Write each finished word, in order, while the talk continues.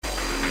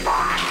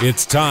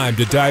It's time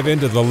to dive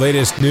into the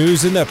latest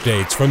news and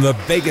updates from the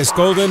Vegas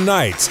Golden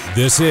Knights.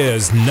 This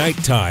is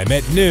Nighttime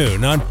at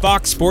noon on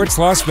Fox Sports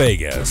Las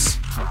Vegas.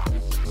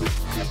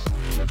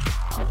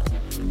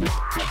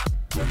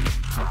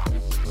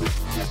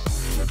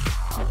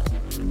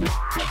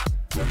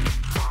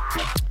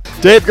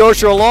 Dave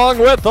Gosher along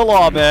with the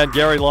lawman,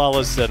 Gary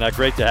Lawless, and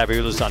great to have you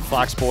with us on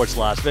Fox Sports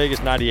Las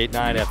Vegas,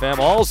 98.9 FM.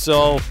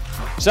 Also,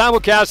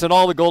 simulcast on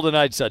all the Golden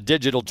Knights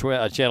digital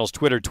channels,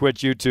 Twitter,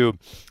 Twitch, YouTube,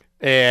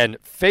 and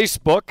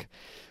Facebook.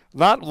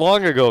 Not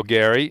long ago,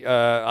 Gary,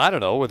 I don't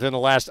know, within the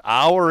last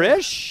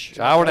hour-ish,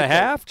 hour and a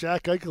half.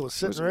 Jack Eichel was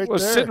sitting right there.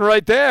 Was sitting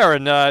right there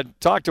and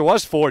talked to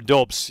us four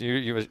dopes,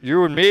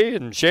 you and me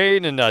and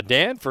Shane and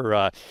Dan for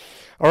our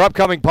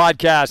upcoming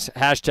podcast,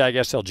 hashtag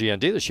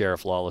SLGND, the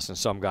Sheriff Lawless and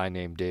Some Guy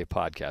Named Dave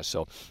podcast.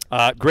 So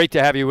great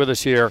to have you with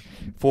us here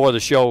for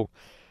the show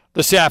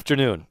this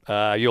afternoon.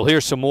 You'll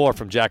hear some more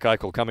from Jack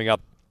Eichel coming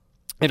up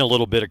in a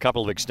little bit, a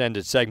couple of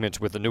extended segments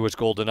with the newest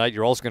Golden Knight.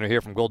 You're also going to hear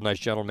from Golden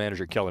Knights General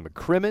Manager Kelly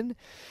McCrimmon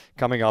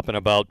coming up in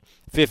about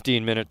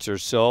 15 minutes or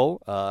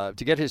so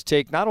to get his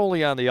take not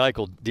only on the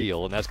Eichel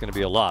deal, and that's going to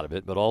be a lot of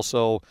it, but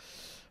also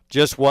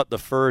just what the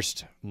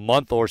first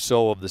month or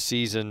so of the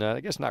season,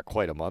 I guess not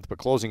quite a month, but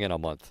closing in a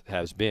month,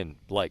 has been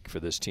like for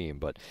this team.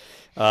 But,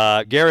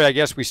 Gary, I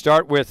guess we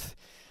start with,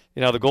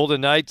 the Golden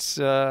Knights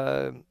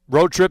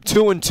road trip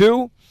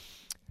 2-2.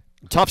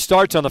 Tough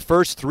starts on the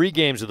first three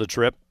games of the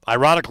trip.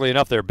 Ironically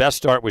enough, their best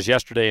start was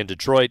yesterday in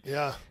Detroit.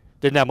 Yeah.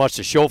 Didn't have much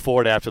to show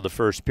for it after the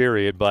first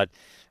period, but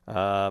could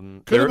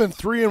have been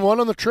 3-1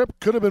 on the trip.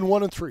 Could have been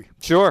 1-3.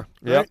 Sure.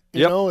 Right?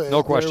 Yep.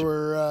 No question. There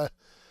were,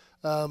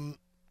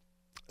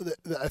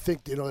 I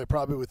think they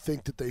probably would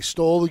think that they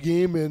stole the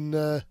game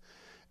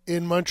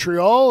in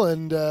Montreal,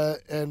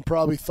 and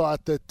probably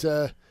thought that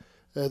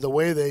the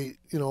way they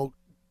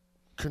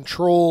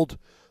controlled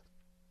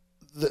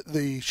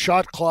the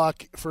shot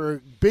clock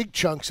for big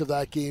chunks of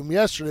that game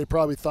yesterday,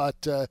 probably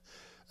thought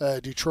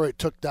Detroit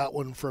took that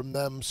one from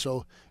them.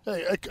 So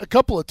a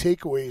couple of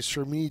takeaways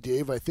for me,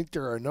 Dave. I think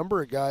there are a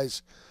number of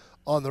guys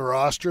on the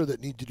roster that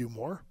need to do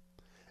more.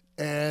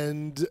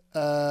 And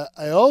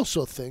I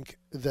also think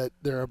that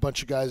there are a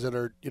bunch of guys that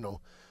are,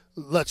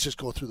 let's just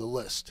go through the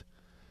list.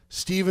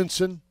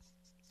 Stevenson,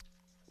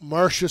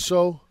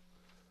 Marchessault,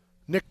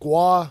 Nick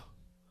Waugh,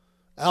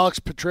 Alex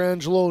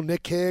Pietrangelo,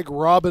 Nick Hague,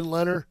 Robin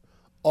Lehner,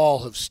 all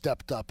have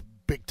stepped up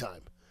big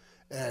time.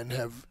 And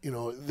have,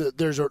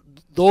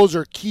 those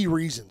are key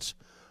reasons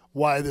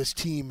why this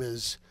team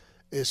is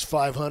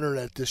 500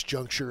 at this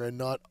juncture and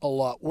not a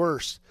lot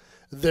worse.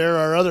 There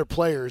are other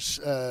players,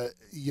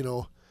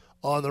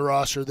 on the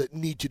roster that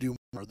need to do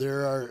more.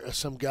 There are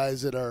some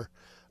guys that are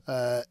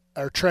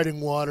treading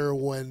water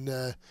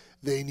when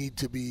they need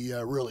to be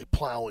really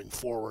plowing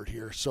forward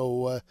here.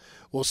 So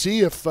we'll see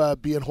if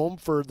being home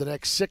for the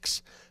next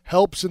 6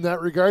 helps in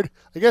that regard.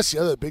 I guess the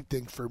other big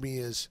thing for me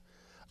is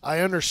I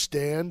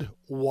understand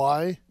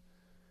why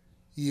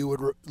you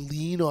would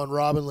lean on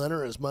Robin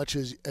Lehner as much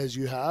as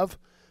you have,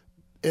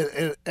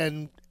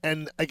 and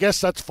I guess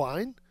that's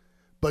fine.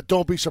 But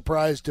don't be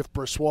surprised if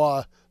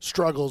Brossoit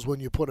struggles when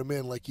you put him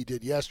in like he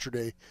did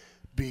yesterday,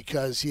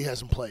 because he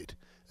hasn't played.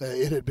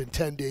 It had been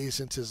 10 days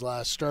since his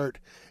last start,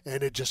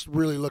 and it just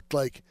really looked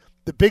like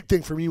the big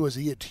thing for me was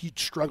he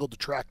struggled to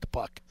track the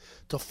puck,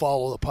 to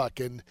follow the puck.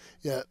 And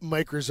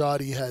Mike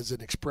Rizzotti has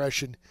an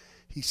expression.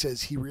 He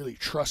says he really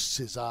trusts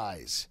his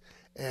eyes.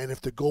 And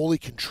if the goalie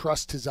can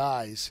trust his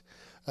eyes,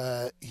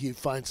 he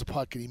finds the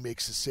puck and he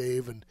makes a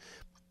save. And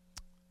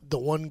the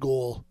one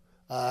goal,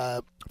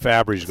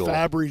 Fabry's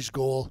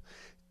goal.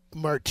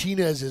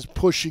 Martinez is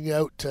pushing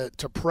out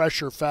to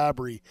pressure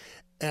Fabry,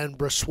 and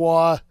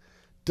Brossoit,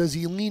 does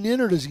he lean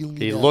in or does he lean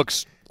out? He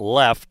looks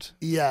left.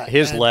 Yeah,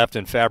 left,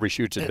 and Fabry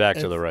shoots it back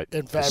to the right.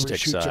 And Fabry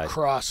shoots side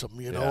across him.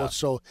 Yeah.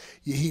 So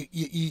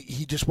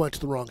he just went to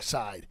the wrong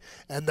side,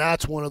 and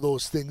that's one of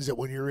those things that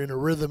when you're in a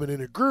rhythm and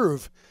in a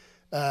groove,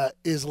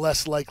 is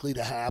less likely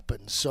to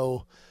happen.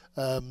 So.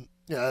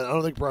 I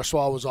don't think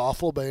Brossoit was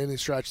awful by any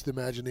stretch of the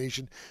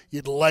imagination.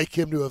 You'd like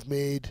him to have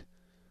made,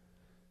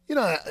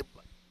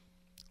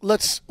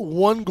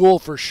 one goal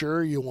for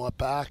sure you want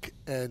back,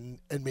 and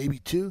maybe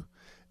 2,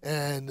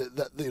 and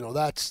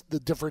that's the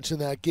difference in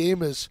that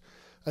game is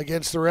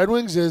against the Red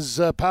Wings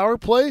is power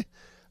play,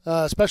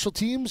 special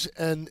teams,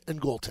 and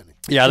goaltending.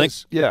 Yeah, I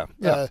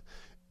think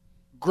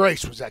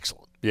Grace was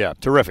excellent. Yeah,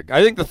 terrific.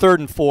 I think the third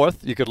and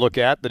fourth you could look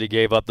at that he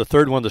gave up. The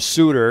third one, the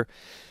Suter,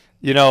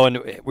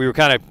 and we were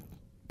kind of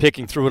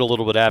picking through it a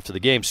little bit after the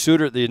game.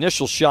 Suter, the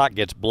initial shot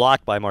gets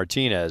blocked by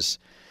Martinez,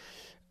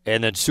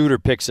 and then Suter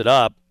picks it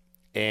up,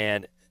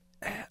 and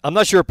I'm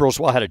not sure if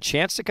Brossoit had a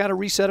chance to kind of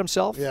reset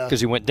himself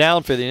because he went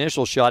down for the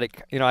initial shot.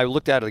 I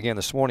looked at it again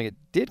this morning. It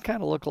did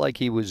kind of look like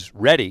he was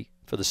ready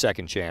for the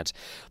second chance.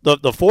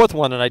 The fourth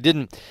one,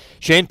 and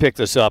Shane picked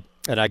this up,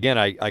 and again,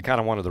 I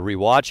kind of wanted to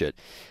rewatch it.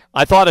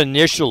 I thought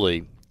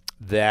initially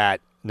that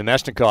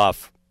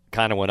Nemesnikov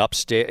kind of went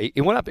upstairs.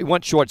 It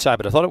went short side,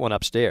 but I thought it went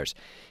upstairs.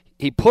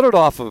 He put it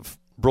off of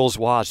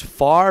Brossoit's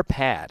far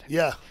pad.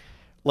 Yeah.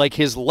 like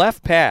his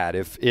left pad,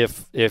 if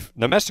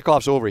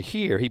Nemestikov's over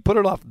here, he put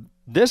it off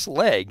this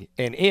leg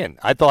and in.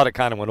 I thought it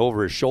kind of went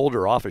over his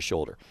shoulder, off his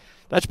shoulder.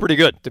 That's pretty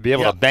good to be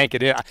able to bank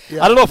it in.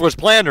 I don't know if it was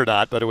planned or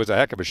not, but it was a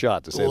heck of a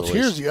shot to say the least.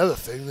 Here's the other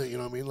thing that,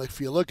 like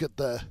if you look at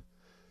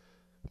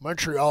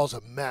Montreal's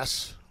a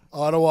mess.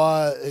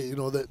 Ottawa,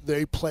 that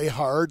they play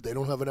hard. They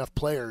don't have enough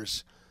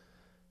players.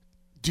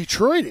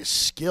 Detroit is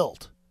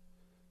skilled.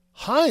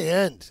 High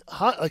end.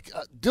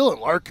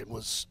 Dylan Larkin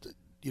was,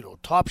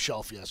 top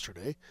shelf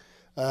yesterday.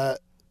 Mo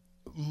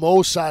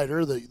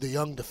Seider, the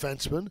young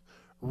defenseman,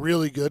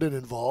 really good and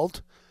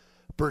involved.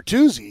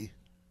 Bertuzzi,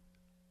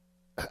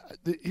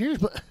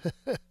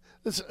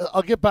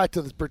 I'll get back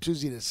to the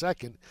Bertuzzi in a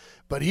second,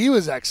 but he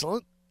was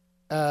excellent.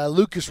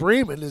 Lucas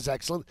Raymond is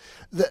excellent.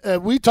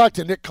 We talked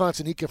to Nick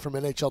Consonica from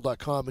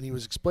NHL.com, and he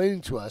was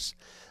explaining to us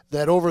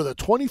that over the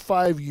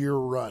 25-year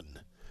run,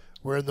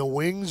 where the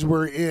Wings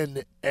were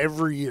in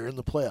every year in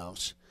the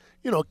playoffs,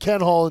 Ken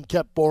Holland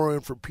kept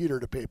borrowing from Peter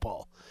to pay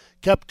Paul,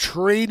 kept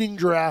trading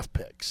draft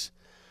picks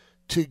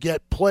to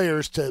get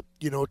players to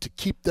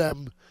keep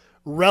them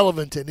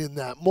relevant and in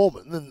that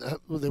moment. And then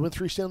they went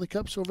 3 Stanley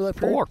Cups over that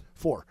period?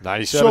 4.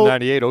 97,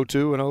 98,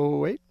 02,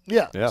 and 08.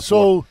 Yeah.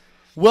 So 4.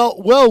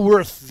 well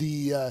worth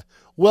the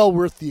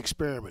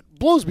experiment.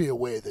 Blows me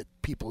away that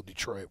people in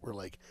Detroit were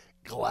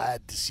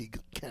glad to see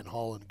Ken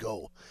Holland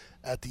go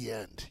at the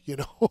end.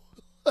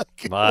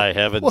 My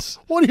heavens!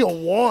 What do you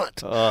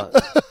want?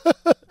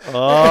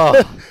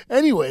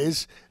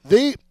 Anyways,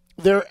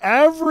 their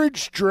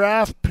average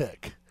draft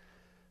pick.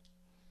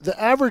 Their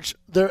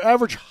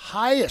average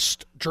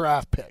highest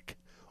draft pick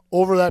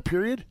over that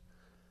period,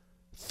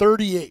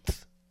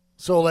 38th.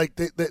 So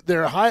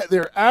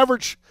their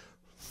average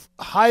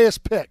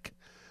highest pick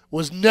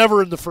was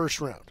never in the first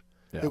round.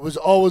 Yeah. It was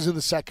always in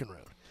the second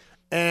round.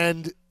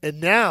 And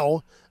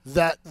now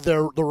that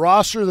the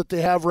roster that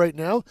they have right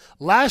now,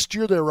 last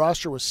year their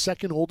roster was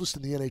second oldest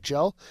in the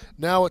NHL.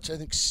 Now I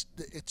think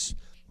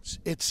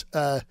it's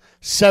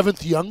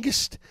seventh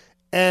youngest,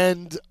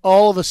 and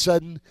all of a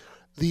sudden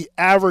the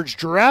average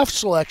draft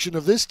selection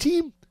of this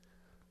team,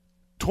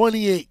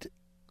 28.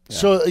 Yeah.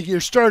 So you're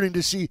starting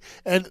to see,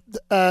 and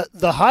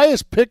the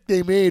highest pick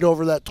they made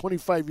over that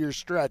 25-year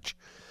stretch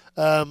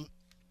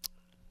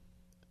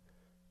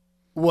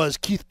was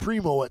Keith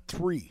Primo at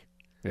 3.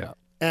 Yeah.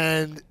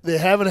 And they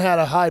haven't had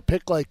a high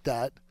pick like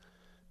that.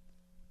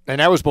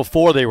 And that was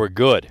before they were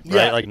good, right?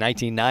 Yeah. Like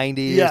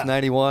 1990,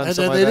 91, and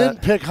something then they like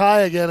didn't pick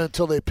high again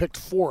until they picked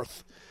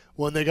 4th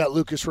when they got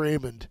Lucas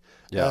Raymond.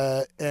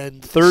 Yeah.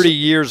 And 30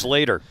 years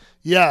later.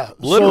 Yeah.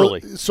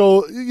 Literally.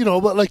 So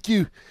but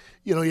you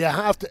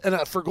have to,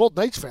 and for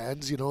Golden Knights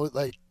fans, you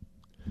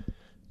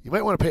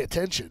might want to pay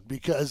attention,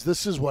 because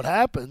this is what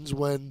happens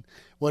when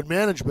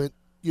management,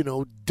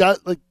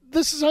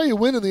 this is how you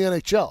win in the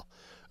NHL.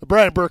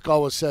 Brian Burke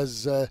always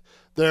says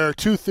there are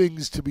two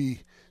places to be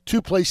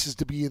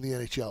in the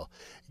NHL: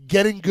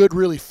 getting good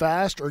really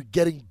fast or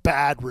getting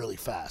bad really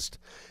fast.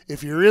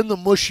 If you're in the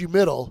mushy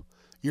middle,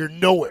 you're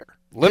nowhere.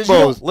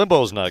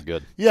 Limbo's not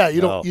good. Yeah,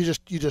 you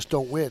just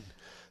don't win.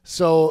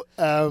 So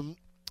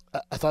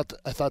I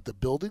thought the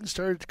building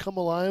started to come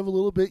alive a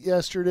little bit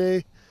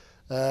yesterday.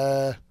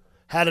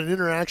 Had an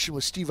interaction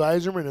with Steve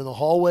Yzerman in the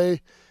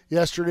hallway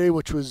yesterday,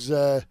 which was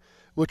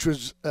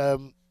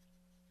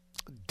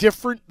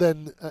different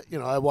than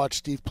I watched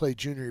Steve play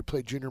junior. He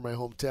played junior in my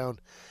hometown,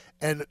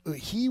 and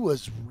he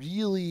was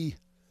really,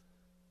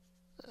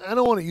 I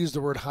don't want to use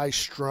the word high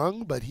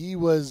strung, but he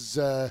was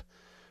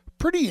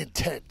pretty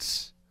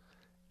intense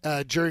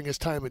during his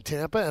time in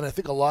Tampa, and I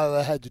think a lot of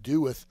that had to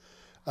do with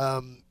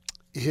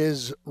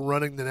his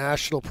running the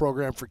national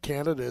program for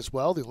Canada as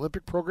well, the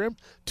Olympic program.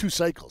 2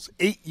 cycles,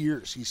 8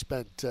 years he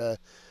spent.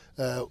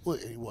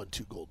 He won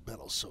 2 gold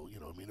medals, so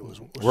it was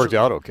worked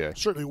out okay.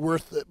 Certainly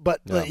worth it.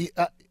 But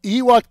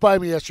he walked by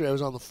me yesterday. I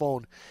was on the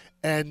phone,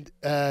 and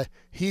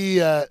he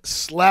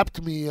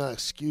slapped me.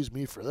 Excuse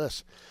me for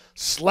this.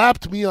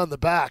 Slapped me on the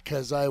back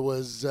as I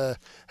was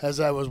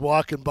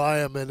walking by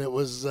him, and it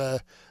was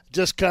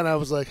just kind of, I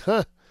was like,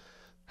 huh,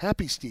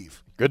 happy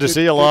Steve. Good to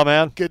see you,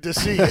 Lawman. Good to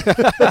see you.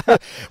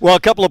 Well, a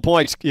couple of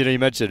points. You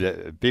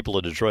mentioned people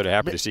in Detroit are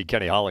happy to see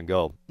Kenny Holland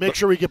go. Make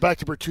sure we get back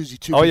to Bertuzzi,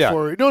 too. Oh,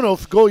 before yeah. No,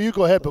 you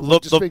go ahead, but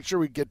make sure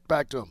we get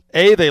back to him.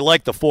 A, they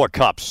like the 4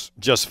 cups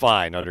just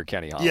fine under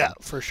Kenny Holland. Yeah,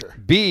 for sure.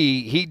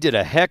 B, he did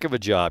a heck of a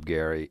job,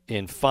 Gary,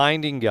 in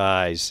finding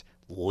guys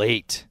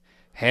late.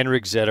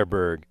 Henrik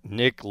Zetterberg,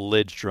 Nick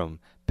Lidstrom,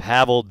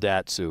 Pavel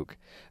Datsyuk.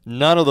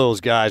 None of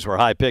those guys were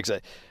high picks.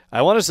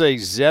 I want to say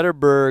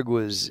Zetterberg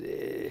was...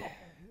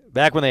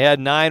 back when they had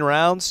 9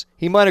 rounds,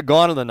 he might have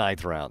gone in the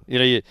 9th round.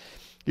 You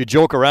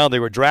joke around. They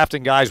were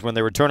drafting guys when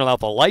they were turning out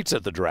the lights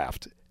at the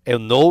draft.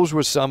 And those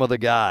were some of the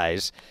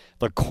guys,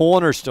 the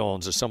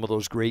cornerstones of some of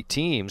those great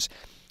teams,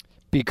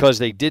 because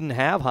they didn't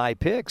have high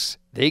picks.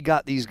 They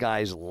got these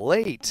guys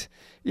late.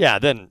 Yeah,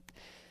 then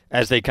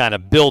as they kind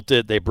of built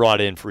it, they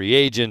brought in free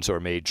agents or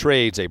made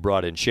trades. They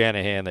brought in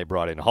Shanahan. They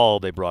brought in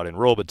Hull. They brought in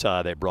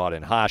Robitaille. They brought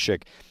in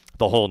Hasek,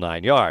 the whole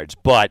 9 yards.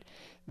 But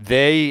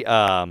they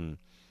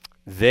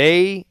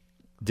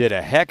did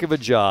a heck of a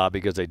job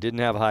because they didn't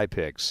have high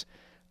picks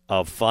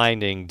of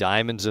finding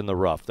diamonds in the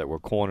rough that were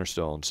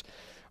cornerstones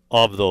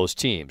of those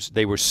teams.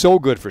 They were so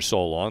good for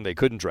so long, they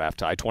couldn't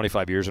draft high.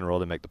 25 years in a row,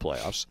 they make the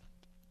playoffs.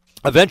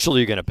 Eventually,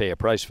 you're going to pay a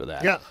price for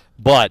that. Yeah.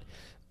 But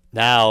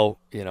now,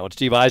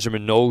 Steve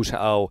Yzerman knows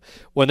how.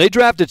 When they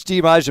drafted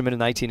Steve Yzerman in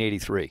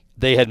 1983,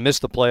 they had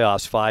missed the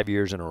playoffs 5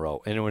 years in a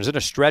row. And it was in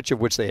a stretch of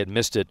which they had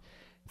missed it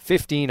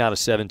 15 out of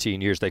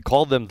 17 years. They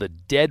called them the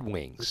Dead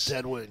Wings. The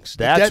Dead Wings.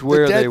 That's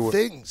where the dead they were.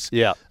 Things,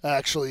 yeah.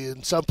 Actually,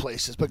 in some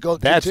places. But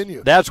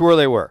continue. That's where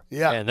they were.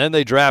 Yeah. And then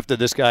they drafted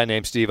this guy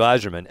named Steve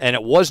Yzerman. And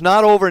it was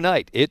not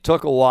overnight. It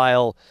took a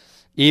while,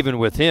 even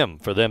with him,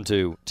 for them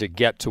to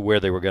get to where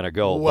they were going to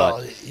go. Well,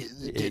 but,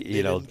 they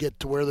didn't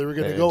get to where they were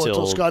going to go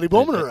until Scotty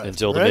Bowman arrived.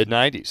 Until right? the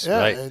mid-'90s, yeah,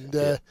 right? And,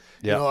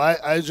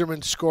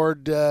 Yzerman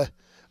scored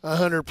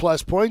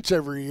 100-plus points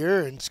every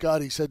year, and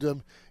Scotty said to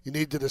him, you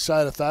need to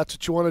decide if that's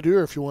what you want to do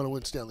or if you want to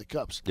win Stanley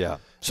Cups. Yeah.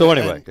 So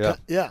anyway,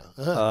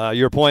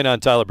 your point on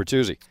Tyler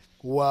Bertuzzi.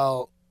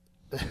 Well,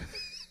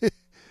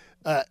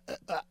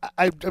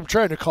 I'm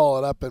trying to call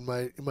it up, and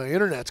my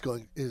internet's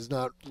is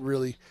not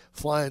really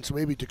flying. So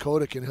maybe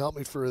Dakota can help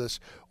me for this.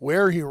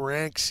 Where he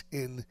ranks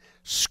in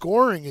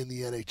scoring in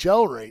the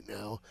NHL right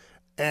now,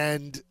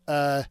 and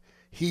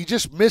he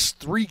just missed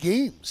 3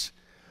 games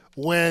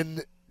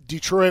when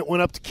Detroit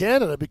went up to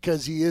Canada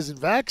because he isn't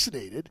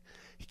vaccinated.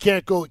 He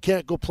can't go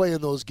play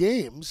in those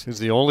games. He's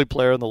the only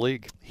player in the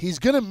league. He's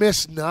going to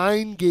miss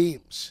 9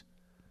 games.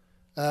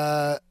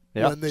 When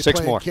they 6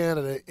 play more. in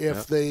Canada,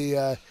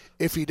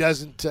 if he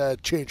doesn't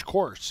change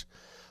course,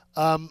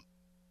 I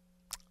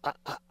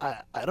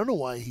don't know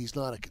why he's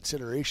not a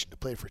consideration to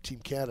play for Team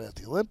Canada at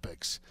the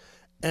Olympics,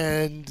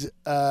 and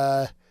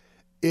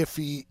if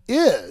he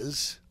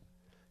is,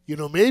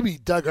 maybe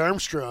Doug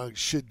Armstrong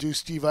should do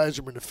Steve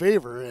Yzerman a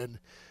favor and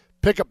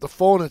pick up the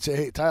phone and say,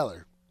 "Hey,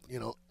 Tyler,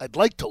 I'd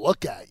like to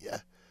look at you,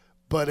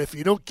 but if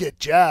you don't get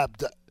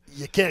jabbed,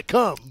 you can't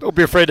come. Don't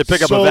be afraid to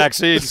pick up a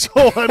vaccine."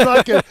 So I'm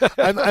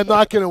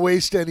not going to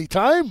waste any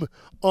time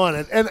on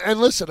it. And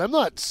listen, I'm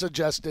not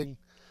suggesting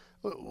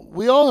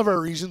we all have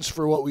our reasons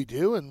for what we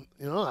do, and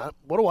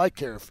what do I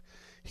care if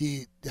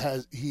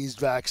he's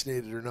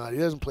vaccinated or not? He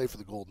doesn't play for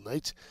the Golden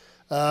Knights.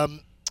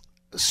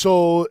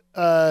 So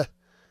a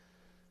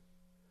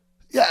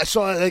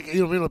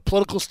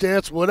political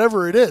stance,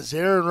 whatever it is,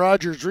 Aaron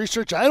Rodgers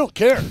research, I don't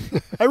care.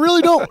 I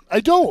really don't. I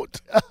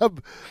don't.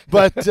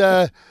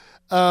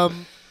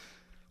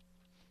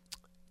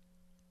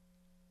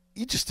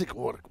 You just think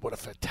what a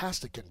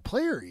fantastic young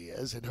player he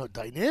is and how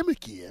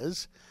dynamic he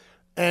is,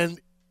 and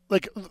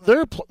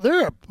they're a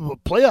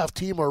playoff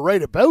team or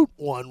right about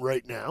one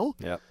right now.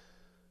 Yeah.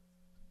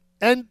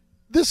 And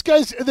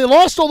they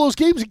lost all those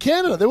games in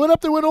Canada. They went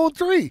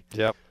 0-3.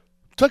 Yep.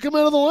 Took him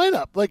out of the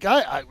lineup.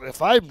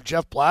 If I'm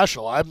Jeff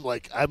Blashill,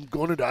 I'm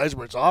going into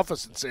Yzerman's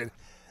office and saying,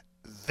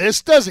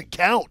 this doesn't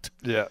count.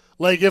 Yeah.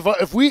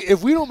 If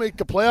we don't make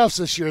the playoffs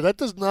this year,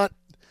 that's not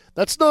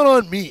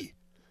on me.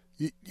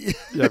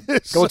 Yeah.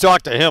 Go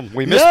talk to him.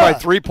 We missed by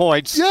 3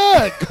 points.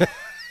 Yeah.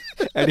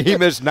 And he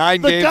missed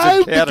 9 games in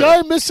Canada. The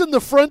guy missing the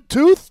front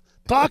tooth,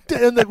 talk to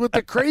him with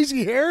the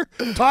crazy hair.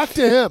 Talk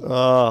to him.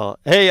 Oh,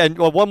 hey, and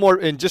one more,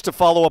 and just to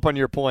follow up on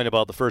your point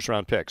about the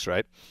first-round picks,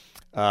 right?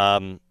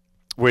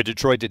 Where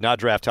Detroit did not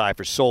draft high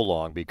for so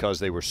long because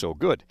they were so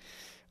good,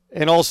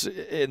 and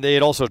they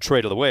had also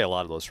traded away a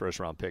lot of those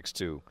first-round picks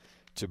to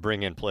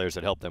bring in players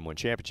that helped them win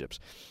championships.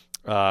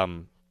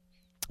 The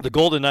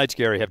Golden Knights,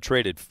 Gary, have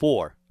traded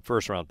 4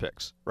 first-round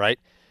picks, right?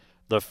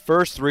 The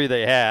first 3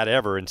 they had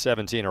ever in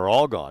 17 are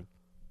all gone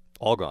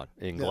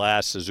in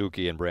Glass,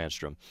 Suzuki, and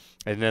Brandstrom,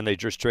 and then they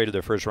just traded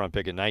their first-round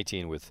pick in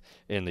 19 with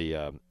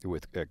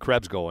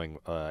Krebs going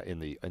in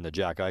the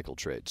Jack Eichel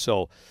trade.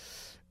 So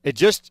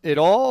it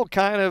all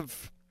kind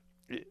of,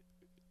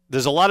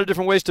 there's a lot of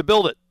different ways to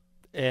build it,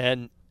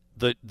 and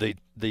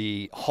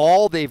the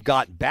haul they've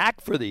got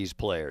back for these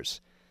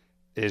players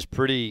is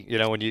pretty.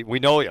 We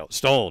know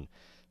Stone,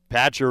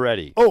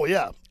 Pacioretty. Oh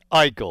yeah,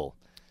 Eichel.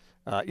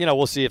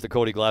 We'll see if the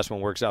Cody Glass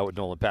one works out with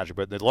Nolan Patrick,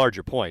 but the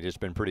larger point, it's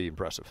been pretty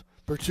impressive.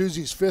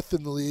 Bertuzzi's 5th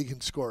in the league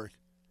in scoring.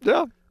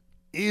 Yeah.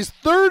 He's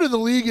 3rd in the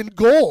league in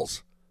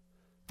goals.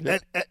 Yeah.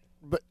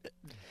 But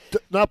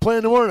not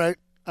playing tomorrow night.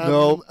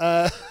 No.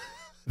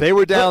 They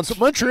were down.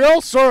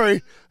 Montreal,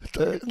 sorry.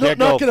 Not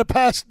going to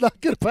pass.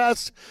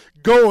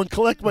 Go and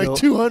collect my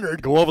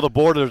 200. Go over the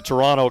border to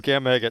Toronto.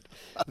 Can't make it.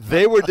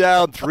 They were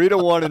down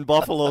 3-1 in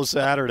Buffalo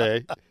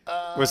Saturday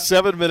with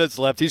 7 minutes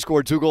left. He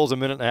scored 2 goals, a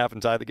minute and a half,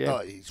 and tied the game. Oh,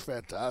 he's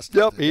fantastic.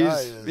 Yep,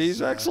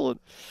 he's excellent.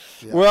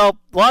 Yeah. Well,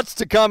 lots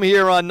to come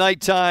here on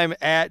Nighttime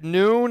at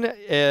noon,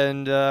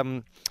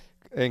 and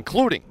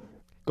including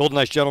Golden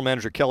Knights General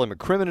Manager Kelly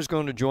McCrimmon is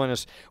going to join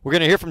us. We're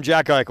going to hear from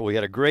Jack Eichel. We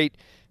had a great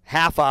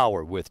half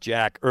hour with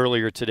Jack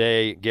earlier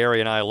today.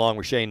 Gary and I, along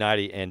with Shane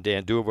Knighty and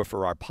Dan Duva,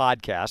 for our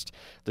podcast,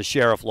 the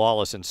Sheriff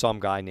Lawless and Some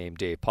Guy Named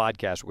Dave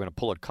podcast. We're going to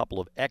pull a couple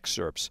of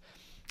excerpts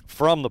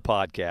from the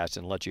podcast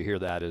and let you hear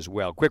that as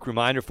well. Quick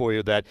reminder for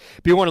you that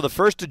be one of the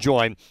first to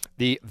join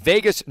the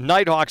Vegas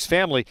Nighthawks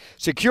family.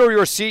 Secure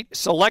your seat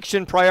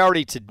selection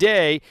priority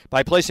today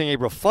by placing a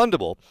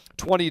refundable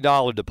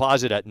 $20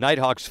 deposit at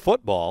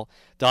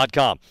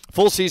nighthawksfootball.com.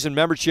 Full season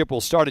membership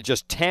will start at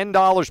just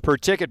 $10 per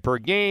ticket per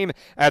game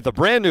at the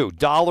brand new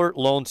Dollar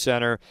Loan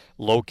Center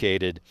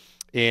located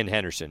in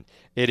Henderson.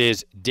 It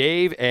is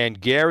Dave and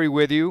Gary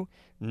with you.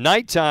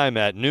 Nighttime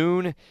at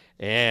noon.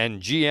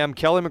 And GM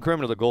Kelly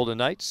McCrimmon of the Golden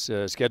Knights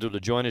scheduled to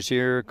join us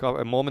here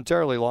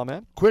momentarily,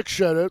 Lawman. Quick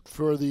shout out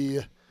for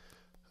the,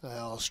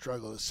 I'll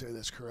struggle to say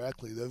this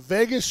correctly, the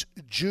Vegas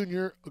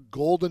Junior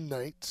Golden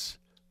Knights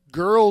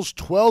girls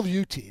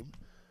 12U team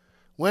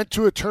went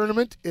to a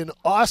tournament in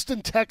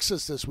Austin,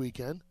 Texas this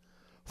weekend.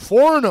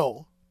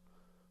 4-0,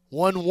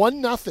 won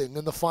 1-0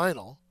 in the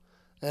final,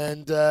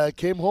 and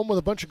came home with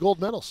a bunch of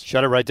gold medals.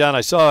 Shut it right down.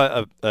 I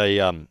saw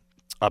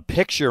a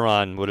picture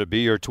on, would it be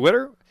your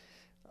Twitter?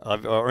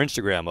 Or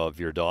Instagram of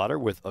your daughter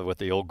with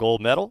the old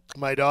gold medal.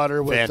 My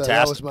daughter with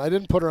fantastic. I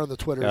didn't put her on the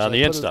Twitter. On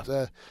the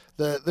Insta.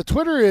 The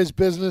Twitter is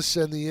business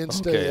and the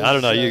Insta. Okay, is, I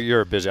don't know.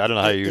 You're busy. I don't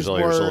know how you use all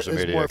your social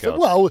media accounts.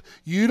 Well,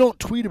 you don't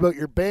tweet about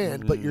your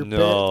band, but your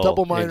band,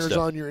 double minors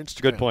on your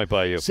Instagram. Good point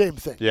by you. Same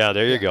thing. Yeah,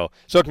 there you go.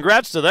 So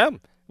congrats to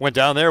them. Went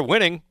down there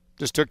winning.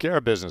 Just took care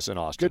of business in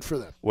Austin. Good for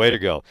them. Way to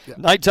go. Yeah.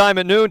 Nighttime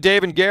at noon,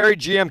 Dave and Gary,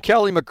 GM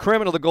Kelly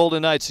McCrimmon of the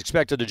Golden Knights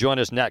expected to join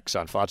us next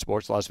on Fox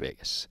Sports Las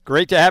Vegas.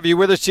 Great to have you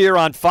with us here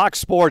on Fox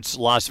Sports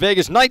Las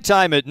Vegas.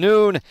 Nighttime at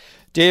noon,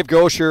 Dave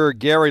Gosher,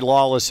 Gary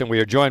Lawless, and we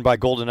are joined by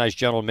Golden Knights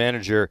General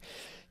Manager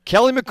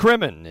Kelly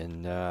McCrimmon.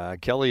 And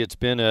Kelly, it's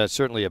been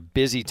certainly a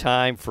busy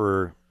time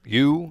for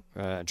you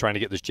trying to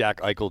get this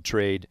Jack Eichel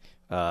trade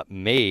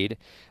made.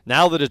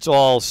 Now that it's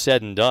all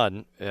said and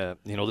done,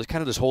 there's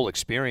kind of this whole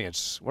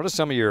experience. What are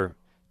some of your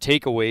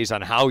takeaways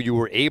on how you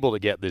were able to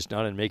get this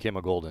done and make him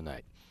a Golden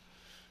Knight?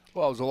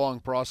 Well, it was a long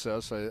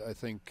process. I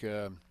think,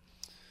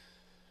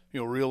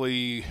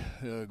 really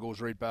goes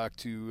right back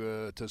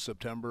to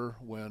September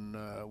when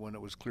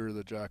it was clear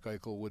that Jack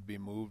Eichel would be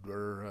moved.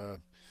 Or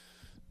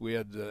we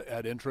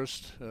had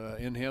interest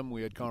in him.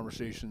 We had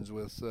conversations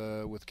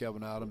with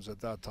Kevin Adams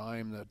at that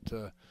time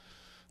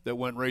that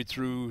went right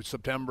through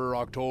September,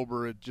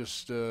 October. It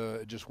just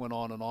went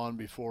on and on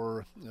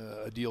before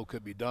a deal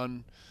could be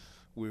done.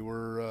 We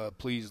were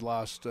pleased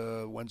last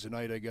Wednesday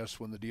night, I guess,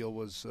 when the deal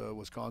was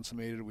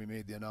consummated. We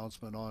made the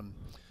announcement on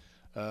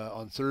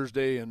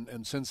Thursday,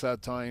 and since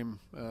that time,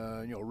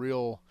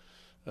 real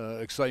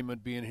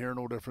excitement being here,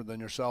 no different than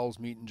yourselves,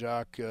 meeting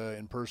Jack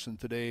in person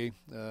today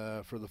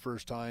for the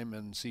first time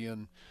and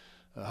seeing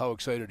how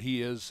excited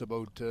he is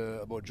about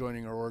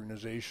joining our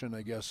organization.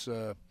 I guess.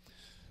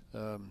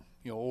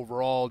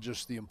 Overall,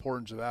 just the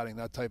importance of adding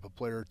that type of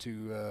player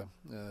to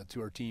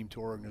our team,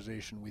 to our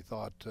organization, we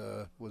thought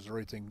was the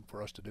right thing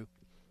for us to do.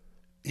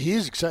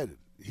 He's excited.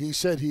 He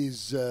said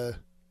he's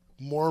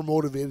more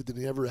motivated than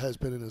he ever has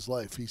been in his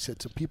life. He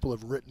said some people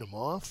have written him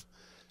off,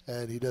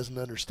 and he doesn't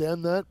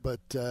understand that, but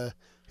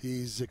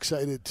he's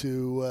excited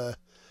to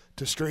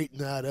straighten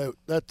that out.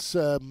 That's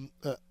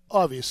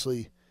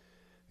obviously,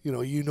 you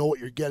know what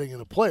you're getting in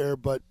a player,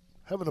 but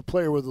having a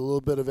player with a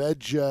little bit of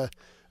edge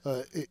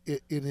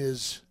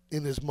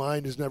in his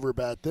mind is never a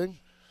bad thing.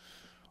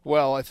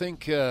 Well, I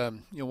think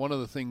one of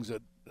the things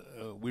that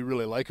we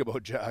really like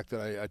about Jack that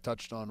I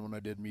touched on when I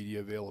did media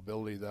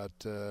availability that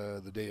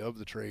the day of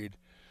the trade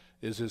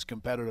is his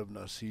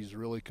competitiveness. He's a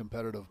really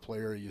competitive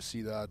player. You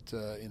see that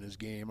in his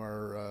game.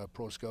 Our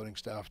pro scouting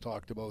staff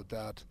talked about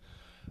that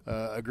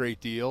a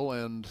great deal,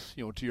 and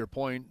to your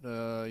point,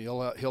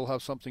 he'll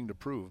have something to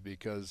prove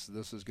because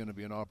this is going to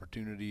be an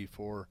opportunity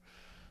for.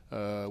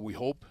 We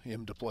hope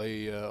him to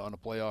play on a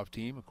playoff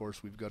team. Of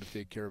course, we've got to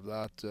take care of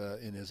that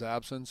in his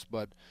absence,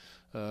 but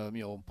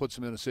puts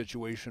him in a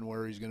situation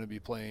where he's going to be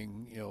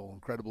playing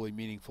incredibly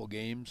meaningful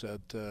games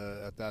at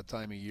that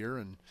time of year,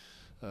 and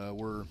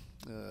we're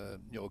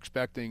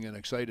expecting and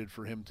excited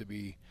for him to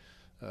be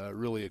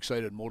really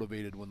excited and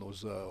motivated when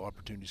those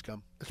opportunities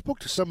come. I spoke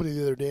to somebody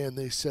the other day, and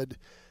they said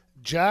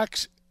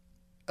Jack's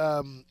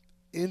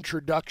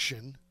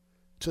introduction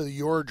to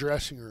your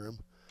dressing room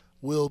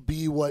will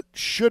be what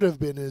should have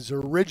been his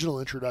original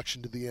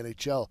introduction to the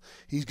NHL.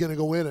 He's going to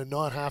go in and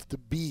not have to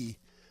be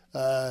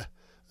the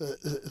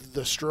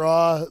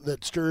straw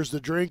that stirs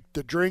the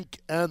drink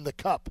and the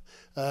cup.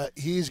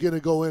 He's going to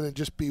go in and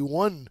just be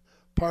one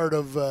part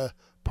of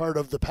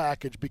the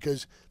package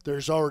because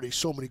there's already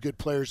so many good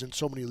players and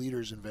so many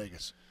leaders in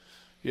Vegas.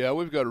 Yeah,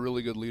 we've got a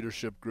really good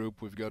leadership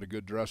group. We've got a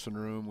good dressing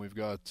room. We've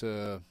got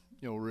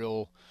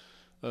real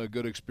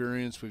good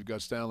experience. We've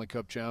got Stanley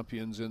Cup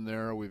champions in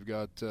there. We've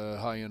got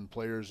high-end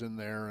players in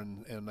there,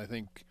 and I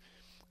think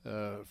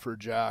for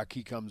Jack,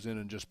 he comes in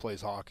and just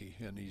plays hockey,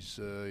 and he's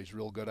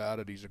real good at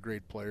it. He's a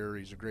great player.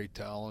 He's a great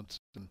talent,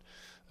 and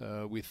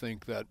we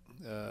think that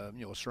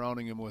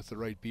surrounding him with the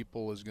right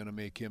people is going to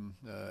make him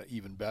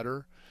even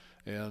better.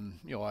 And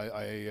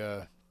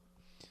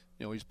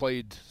he's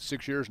played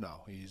 6 years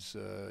now. He's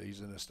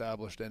an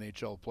established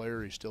NHL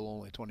player. He's still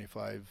only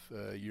 25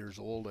 years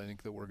old. I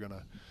think that we're going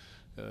to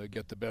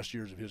get the best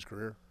years of his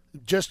career.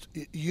 just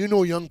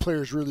young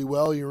players really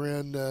well. You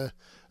ran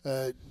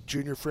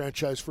junior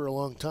franchise for a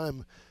long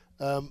time.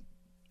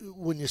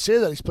 When you say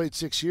that he's played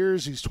 6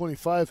 years, he's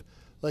 25,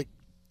 like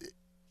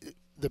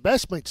the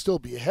best might still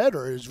be ahead,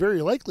 or is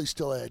very likely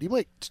still ahead. He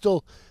might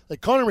still,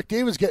 like Connor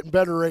McDavid's getting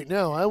better right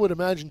now. I would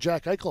imagine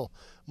Jack Eichel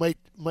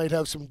might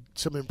have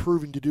some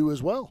improving to do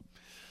as well.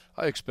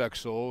 I expect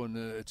so, and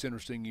it's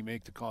interesting you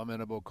make the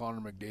comment about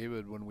Connor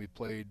McDavid when we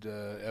played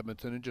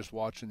Edmonton, and just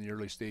watching the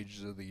early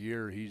stages of the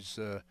year, he's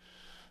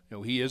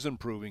he is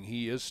improving.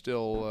 He is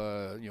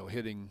still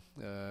hitting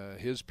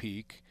his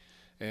peak,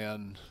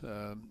 and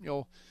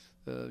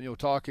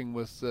talking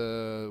with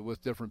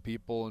different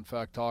people. In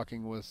fact,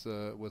 talking with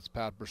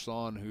Pat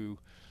Brisson, who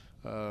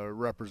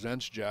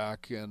represents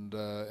Jack, and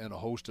a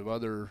host of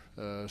other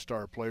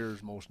star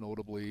players, most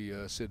notably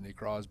Sidney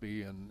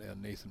Crosby and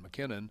Nathan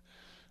MacKinnon.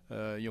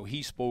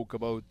 He spoke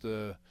about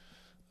the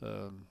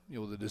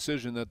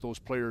decision that those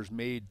players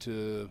made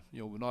to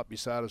not be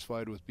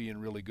satisfied with being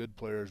really good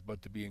players,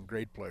 but to being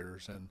great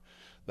players, and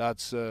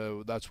that's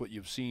what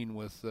you've seen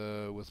with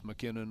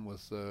MacKinnon,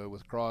 with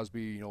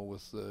Crosby,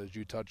 as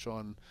you touch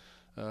on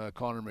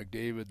Connor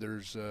McDavid.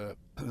 There's a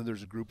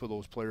group of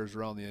those players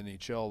around the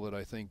NHL that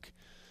I think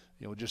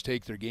just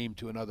take their game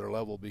to another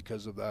level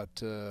because of that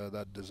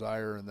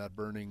desire and that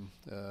burning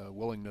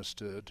willingness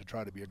to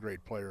try to be a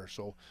great player.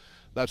 So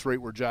that's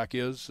right where Jack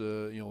is.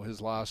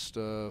 His last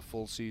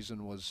full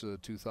season was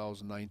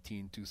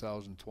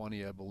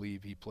 2019-2020, I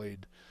believe. He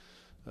played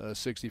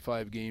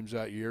 65 games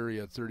that year. He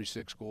had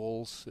 36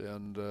 goals,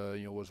 and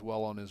was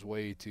well on his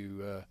way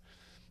to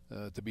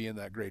being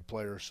that great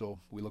player. So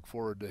we look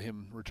forward to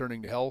him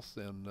returning to health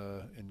and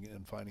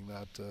finding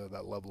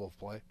that level of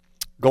play.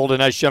 Golden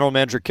Knights General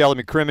Manager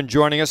Kelly McCrimmon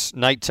joining us,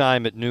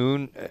 nighttime at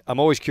noon. I'm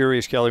always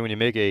curious, Kelly, when you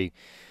make a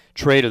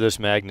trade of this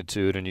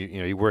magnitude, and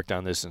you worked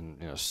on this in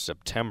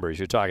September.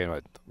 You're talking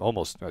about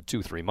almost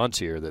 2-3 months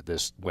here that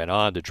this went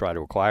on to try to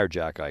acquire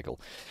Jack Eichel.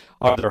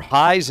 Are there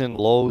highs and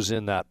lows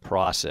in that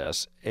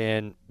process,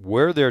 and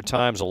were there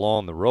times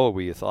along the road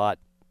where you thought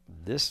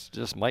this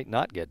just might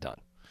not get done?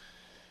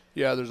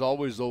 Yeah, there's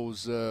always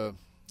those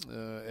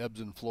ebbs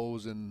and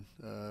flows in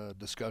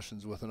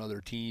discussions with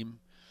another team.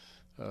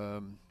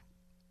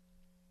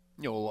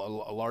 A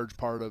large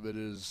part of it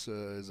is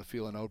a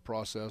feeling out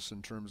process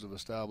in terms of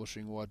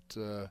establishing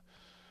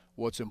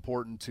what's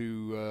important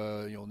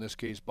to in this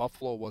case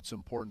Buffalo, what's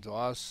important to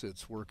us.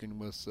 It's working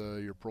with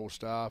your pro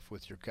staff,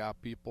 with your cap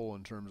people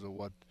in terms of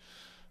what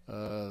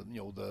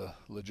the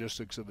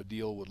logistics of a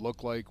deal would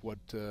look like, what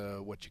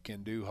you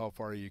can do, how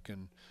far you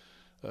can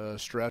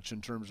stretch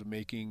in terms of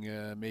making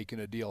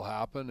a deal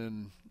happen.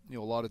 And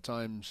a lot of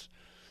times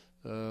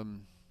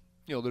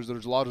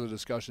there's a lot of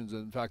discussions.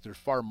 In fact, there's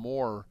far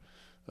more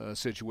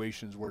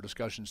situations where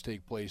discussions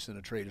take place and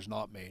a trade is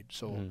not made.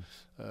 So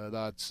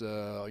that's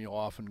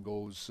often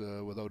goes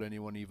without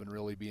anyone even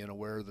really being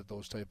aware that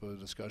those type of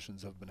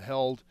discussions have been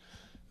held.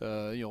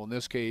 In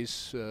this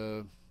case,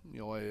 I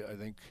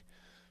think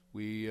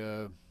we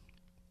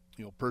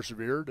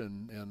persevered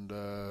and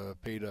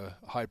paid a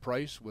high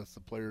price with the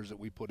players that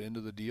we put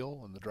into the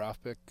deal and the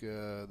draft pick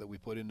that we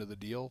put into the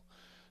deal.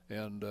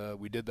 And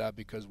we did that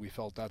because we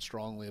felt that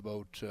strongly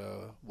about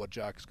what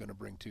Jack is going to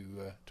bring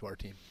to our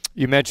team.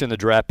 You mentioned the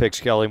draft picks,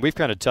 Kelly, and we've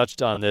kind of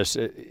touched on this.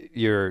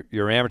 Your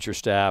amateur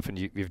staff, and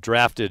you've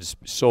drafted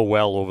so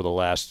well over the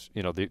last,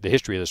 the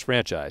history of this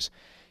franchise.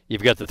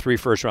 You've got the 3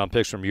 first-round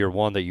picks from year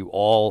one that you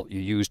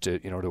used to,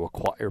 to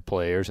acquire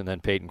players, and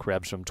then Peyton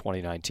Krebs from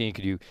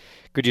 2019.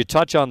 Could you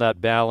touch on that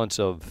balance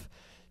of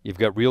you've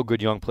got real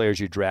good young players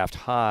you draft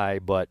high,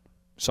 but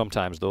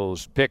sometimes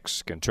those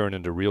picks can turn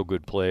into real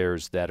good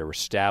players that are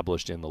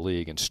established in the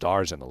league and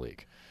stars in the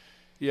league?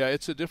 Yeah,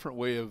 it's a different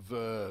way of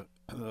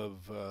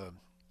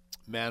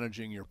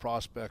managing your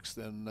prospects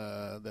than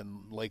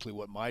likely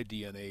what my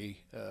DNA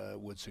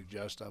would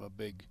suggest. I'm a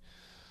big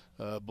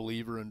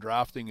believer in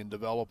drafting and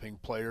developing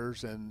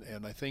players, and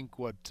I think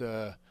what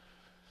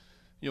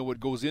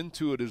goes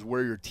into it is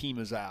where your team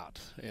is at,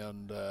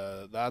 and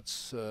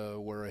that's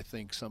where I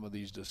think some of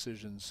these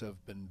decisions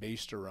have been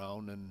based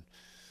around. And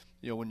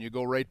when you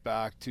go right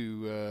back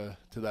to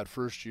that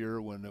first year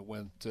when it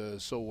went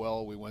so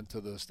well, we went to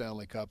the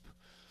Stanley Cup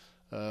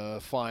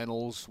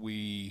finals.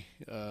 We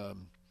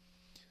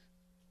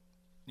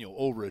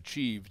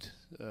overachieved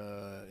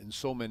in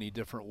so many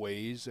different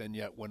ways, and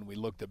yet when we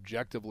looked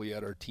objectively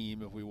at our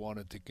team, if we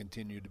wanted to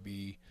continue to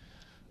be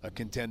a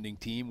contending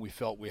team, we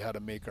felt we had to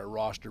make our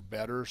roster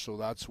better. So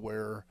that's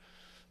where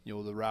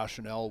the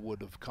rationale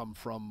would have come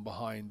from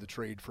behind the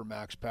trade for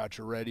Max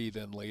Pacioretty,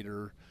 then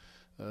later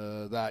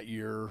that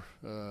year,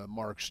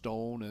 Mark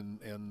Stone,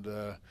 and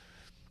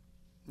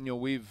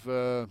we've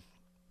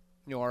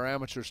our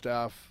amateur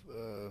staff.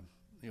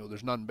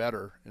 There's none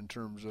better in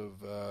terms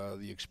of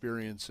the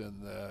experience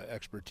and the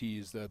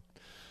expertise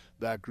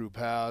that group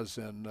has,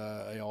 and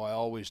I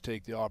always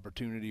take the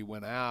opportunity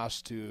when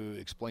asked to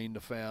explain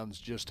to fans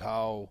just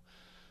how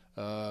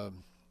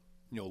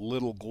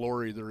little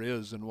glory there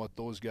is in what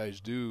those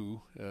guys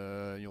do.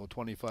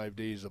 25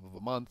 days of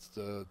a month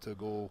to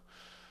go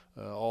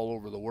all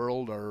over the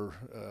world.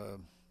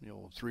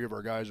 Three of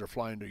our guys are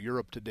flying to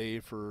Europe today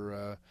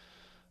for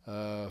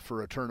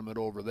a tournament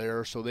over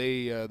there. So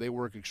they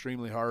work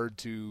extremely hard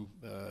to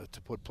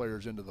put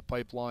players into the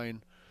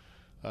pipeline.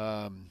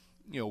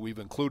 We've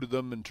included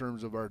them in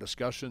terms of our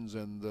discussions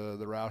and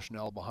the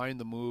rationale behind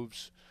the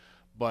moves,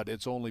 but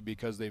it's only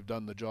because they've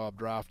done the job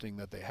drafting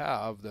that they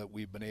have that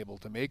we've been able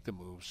to make the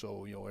move.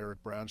 So,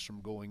 Eric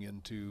Brandstrom going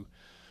into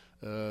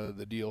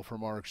the deal for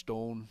Mark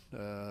Stone,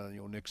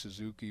 Nick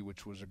Suzuki,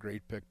 which was a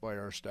great pick by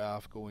our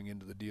staff, going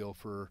into the deal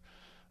for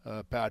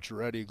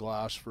Pacioretty,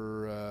 Glass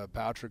for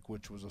Patrick,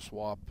 which was a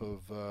swap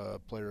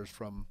of players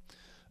from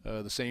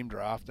the same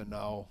draft, and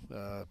now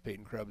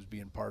Peyton Krebs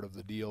being part of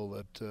the deal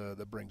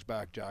that brings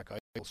back Jack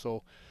Eichel.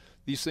 So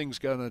these things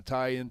going to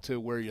tie into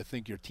where you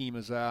think your team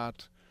is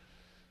at,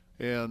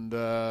 and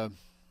they're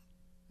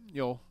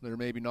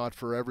maybe not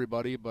for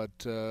everybody,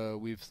 but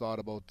we've thought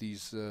about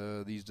these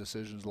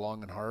decisions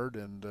long and hard,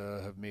 and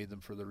have made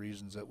them for the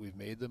reasons that we've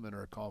made them, and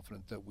are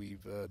confident that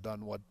we've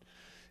done what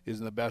is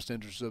in the best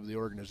interest of the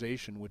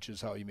organization, which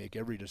is how you make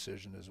every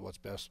decision, is what's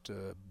best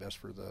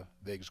for the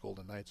Vegas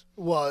Golden Knights.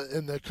 Well,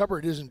 and the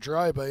cupboard isn't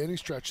dry by any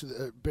stretch of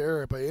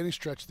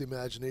the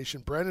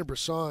imagination. Brendan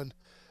Brisson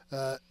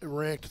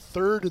ranked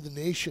third in the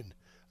nation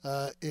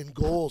in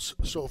goals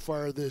so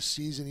far this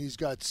season. He's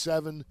got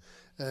 7,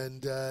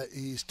 and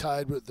he's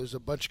tied with. There's a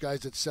bunch of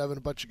guys at 7,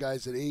 a bunch of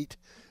guys at 8,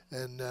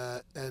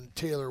 and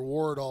Taylor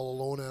Ward all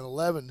alone at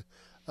 11.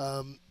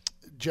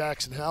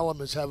 Jackson Hallam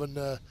is having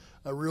a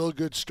real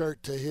good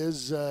start to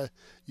his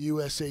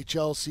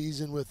USHL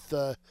season with,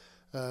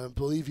 I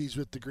believe he's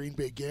with the Green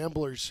Bay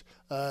Gamblers.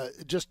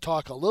 Just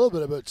talk a little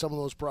bit about some of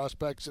those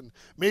prospects, and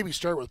maybe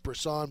start with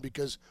Brisson,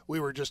 because we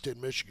were just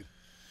in Michigan.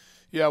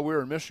 Yeah, we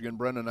were in Michigan.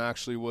 Brendan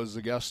actually was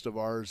a guest of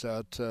ours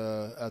at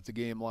the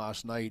game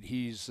last night.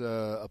 He's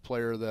a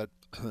player that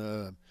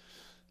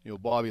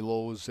Bobby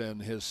Lowe's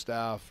and his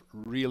staff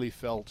really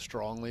felt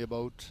strongly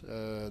about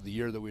the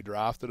year that we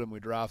drafted him. We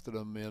drafted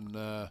him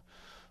in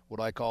what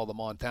I call the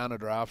Montana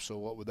draft. So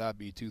what would that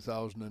be,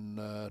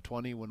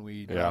 2020, when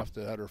we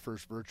had our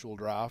first virtual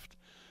draft.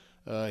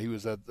 He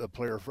was a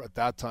player at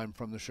that time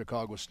from the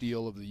Chicago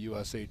Steel of the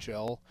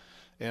USHL.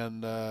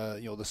 And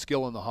the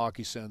skill and the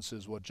hockey sense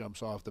is what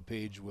jumps off the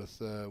page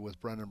with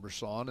Brendan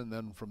Brisson, and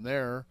then from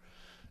there,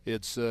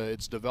 it's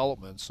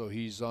development. So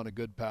he's on a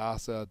good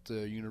path at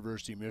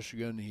University of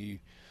Michigan. He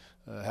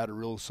had a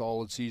real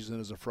solid season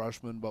as a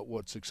freshman, but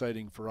what's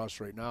exciting for us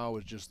right now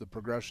is just the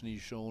progression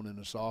he's shown in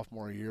his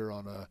sophomore year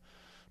on a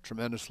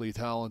tremendously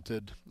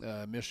talented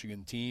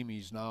Michigan team.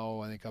 He's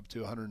now, I think, up to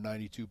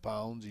 192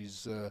 pounds.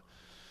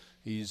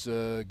 He's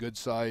a good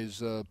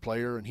size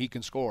player, and he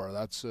can score.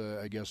 That's,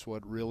 I guess,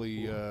 what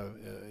really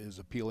is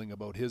appealing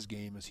about his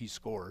game, is he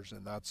scores,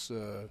 and that's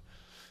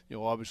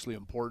obviously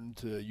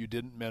important. You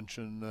didn't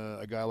mention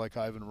a guy like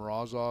Ivan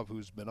Morozov,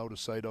 who's been out of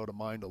sight, out of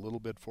mind a little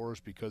bit for us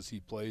because he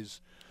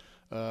plays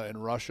in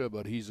Russia,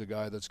 but he's a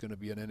guy that's going to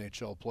be an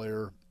NHL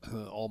player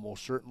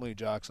almost certainly.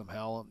 Jackson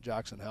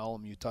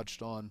Hallam, you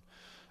touched on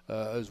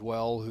as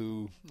well,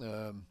 who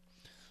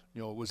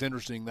it was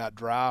interesting. That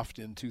draft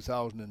in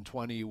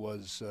 2020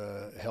 was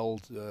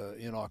held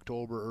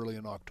early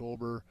in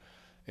October,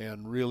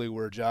 and really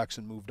where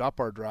Jackson moved up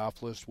our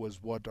draft list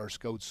was what our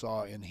scouts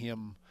saw in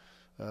him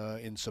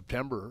in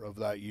September of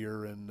that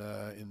year in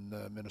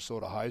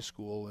Minnesota high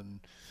school,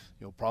 and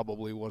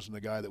probably wasn't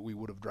a guy that we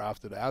would have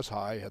drafted as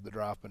high had the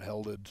draft been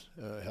held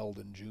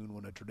in June,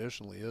 when it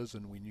traditionally is,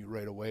 and we knew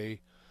right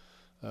away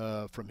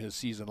from his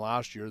season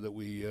last year that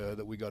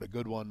we got a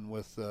good one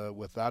with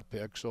that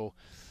pick. So.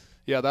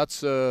 Yeah, that's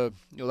the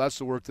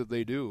work that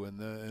they do,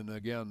 and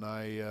again,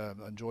 I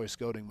enjoy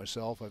scouting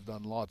myself. I've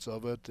done lots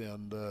of it,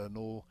 and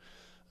know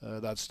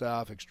that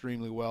staff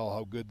extremely well,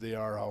 how good they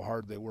are, how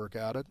hard they work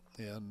at it,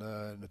 and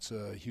it's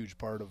a huge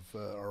part of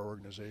our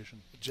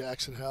organization.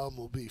 Jackson Hallam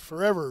will be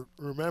forever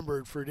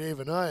remembered for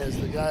Dave and I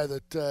as the guy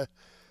that.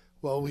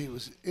 He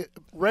was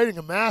writing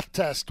a math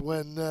test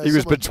when he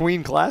was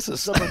between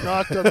classes. Someone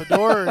knocked on the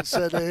door and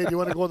said, "Hey, do you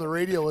want to go on the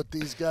radio with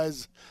these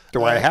guys?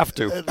 Do I have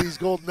to? These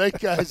Golden Knight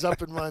guys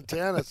up in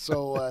Montana."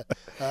 So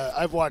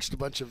I've watched a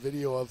bunch of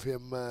video of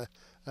him. I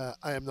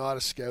am not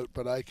a scout,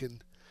 but I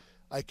can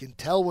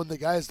tell when the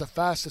guy is the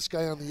fastest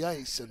guy on the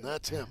ice, and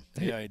that's him.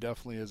 Yeah, he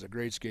definitely is a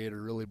great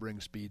skater. Really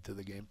brings speed to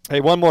the game.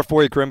 Hey, one more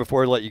for you, Krim,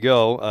 before I let you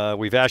go.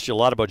 We've asked you a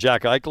lot about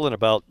Jack Eichel and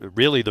about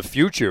really the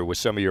future with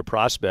some of your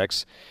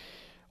prospects.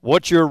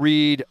 What's your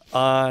read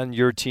on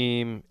your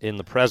team in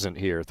the present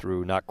here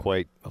through not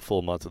quite a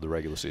full month of the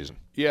regular season?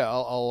 Yeah,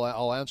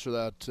 I'll answer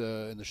that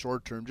in the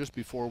short term. Just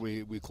before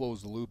we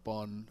close the loop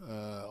on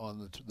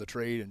the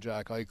trade and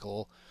Jack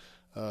Eichel,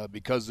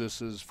 because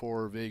this is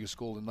for Vegas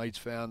Golden Knights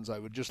fans, I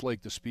would just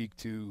like to speak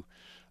to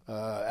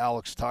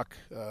Alex Tuck,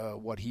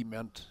 what he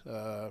meant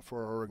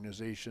for our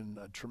organization.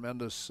 A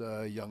tremendous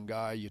young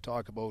guy. You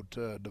talk about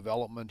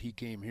development. He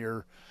came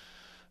here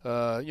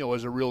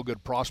as a real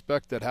good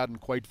prospect that hadn't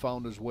quite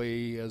found his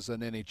way as an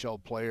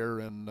NHL player,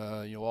 and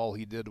all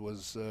he did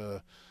was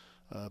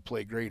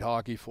play great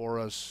hockey for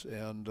us,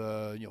 and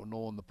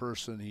knowing the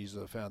person, he's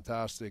a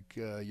fantastic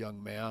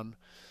young man.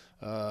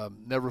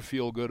 Never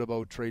feel good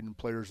about trading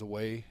players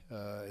away.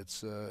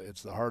 It's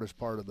the hardest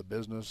part of the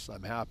business.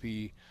 I'm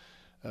happy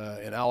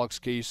in Alex's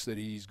case that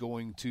he's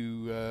going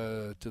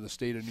to the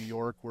state of New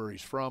York, where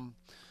he's from.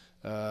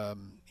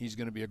 He's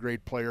going to be a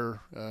great player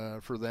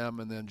for them,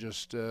 and then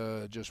just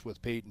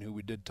with Peyton, who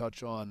we did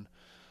touch on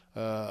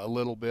a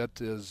little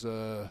bit, is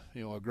a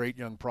great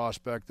young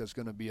prospect that's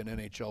going to be an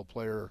NHL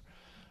player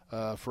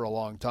for a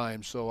long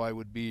time. So I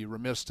would be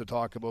remiss to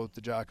talk about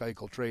the Jack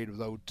Eichel trade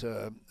without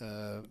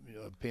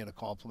paying a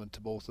compliment to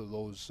both of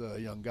those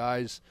young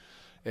guys,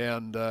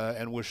 and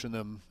wishing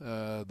them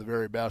the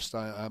very best.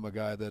 I'm a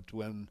guy that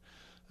when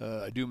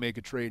I do make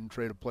a trade and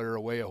trade a player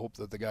away, I hope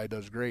that the guy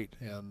does great,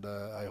 and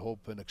I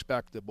hope and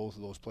expect that both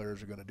of those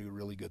players are going to do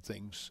really good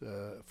things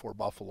for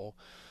Buffalo.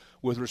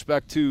 With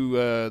respect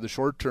to the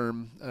short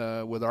term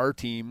with our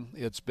team,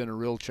 it's been a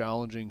real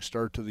challenging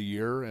start to the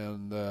year,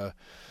 and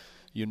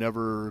you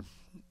never,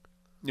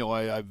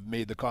 I've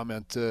made the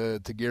comment to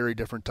Gary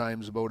different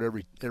times about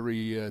every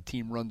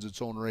team runs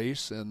its own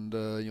race, and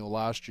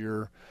last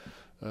year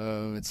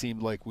it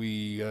seemed like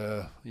we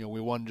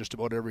won just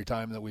about every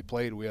time that we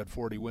played. We had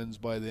 40 wins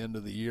by the end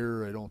of the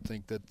year. I don't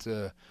think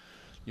that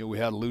we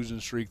had a losing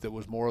streak that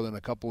was more than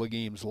a couple of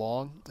games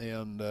long,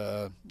 and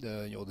the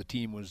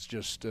team was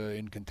just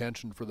in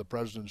contention for the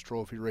President's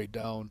Trophy right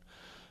down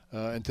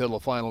until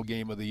the final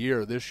game of the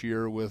year. This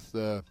year, with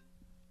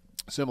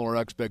similar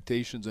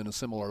expectations and a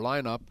similar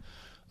lineup,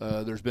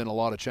 there's been a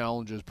lot of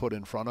challenges put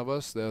in front of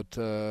us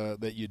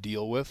that you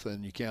deal with,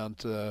 and you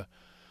can't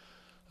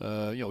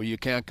you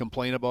can't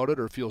complain about it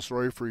or feel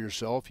sorry for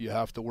yourself. You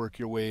have to work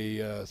your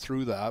way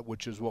through that,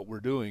 which is what we're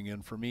doing.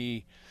 And for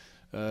me,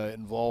 it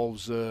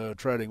involves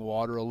treading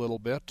water a little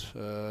bit,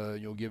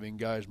 giving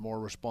guys more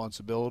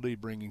responsibility,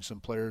 bringing some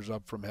players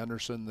up from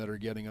Henderson that are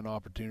getting an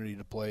opportunity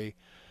to play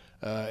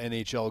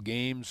NHL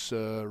games,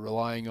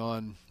 relying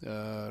on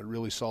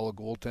really solid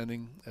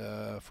goaltending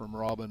from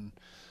Robin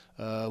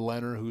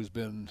Lehner, who's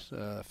been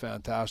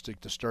fantastic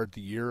to start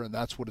the year, and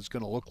that's what it's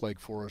going to look like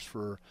for us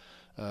for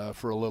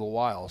a little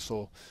while.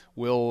 So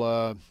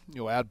we'll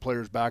add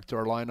players back to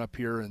our lineup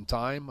here in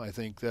time. I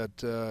think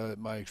that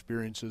my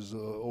experiences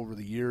over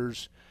the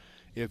years,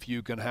 if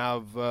you can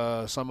have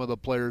some of the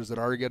players that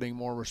are getting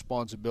more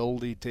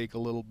responsibility take a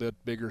little bit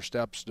bigger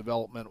steps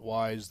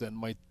development-wise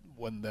than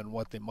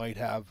what they might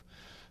have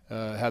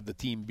had the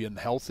team been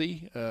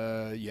healthy,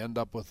 you end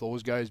up with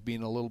those guys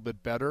being a little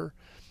bit better.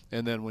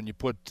 And then when you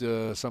put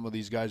some of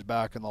these guys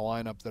back in the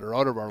lineup that are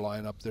out of our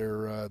lineup,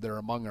 they're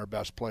among our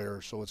best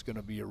players. So it's going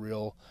to be a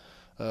real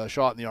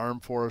shot in the arm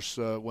for us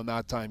when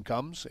that time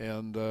comes,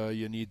 and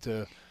you need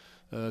to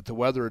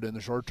weather it in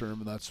the short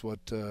term, and that's what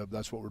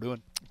we're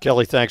doing.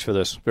 Kelly, thanks for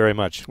this very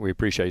much. We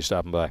appreciate you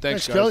stopping by.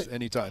 Thanks guys. Kelly.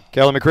 Anytime.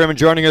 Kelly McCrimmon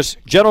joining us,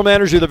 general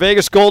manager of the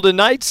Vegas Golden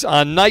Knights,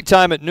 on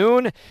Nighttime at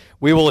noon.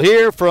 We will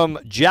hear from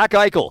Jack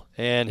Eichel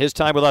and his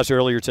time with us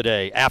earlier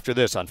today after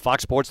this on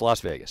Fox Sports Las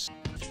Vegas.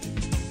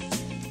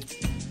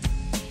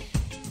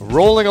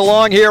 Rolling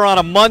along here on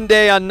a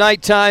Monday on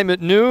Nighttime at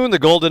noon. The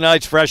Golden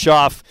Knights fresh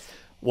off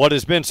what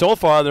has been so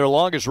far their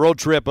longest road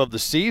trip of the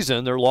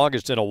season, their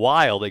longest in a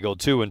while. They go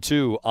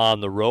 2-2 on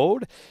the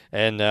road.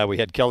 And we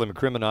had Kelly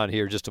McCrimmon on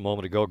here just a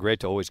moment ago. Great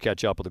to always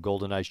catch up with the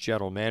Golden Knights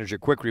general manager.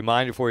 Quick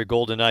reminder for you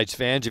Golden Knights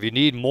fans, if you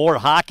need more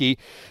hockey,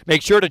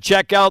 make sure to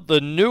check out the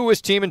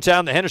newest team in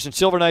town, the Henderson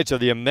Silver Knights of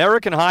the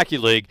American Hockey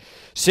League.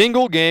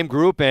 Single game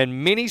group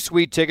and mini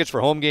suite tickets for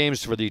home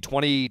games for the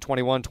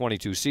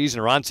 2021-22 season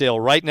are on sale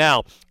right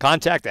now.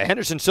 Contact the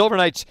Henderson Silver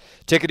Knights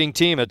ticketing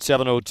team at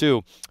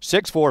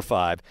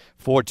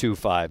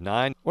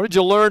 702-645-4259. What did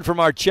you learn from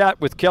our chat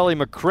with Kelly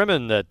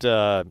McCrimmon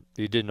that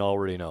you didn't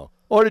already know?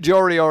 Or did you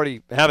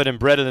already have it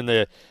embedded in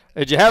the –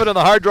 did you have it on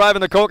the hard drive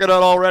in the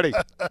coconut already?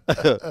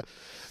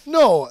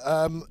 No.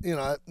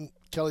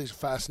 Kelly's a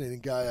fascinating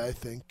guy, I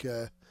think.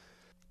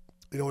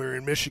 We were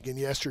in Michigan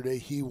yesterday.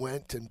 He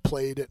went and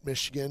played at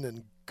Michigan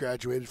and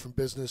graduated from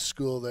business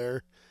school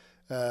there.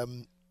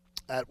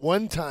 At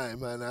one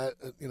time, and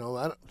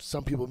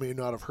some people may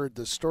not have heard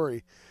this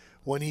story,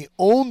 when he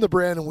owned the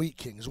Brandon Wheat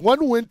Kings,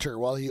 one winter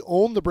while he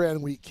owned the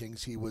Brandon Wheat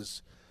Kings, he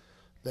was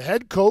the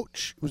head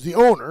coach, was the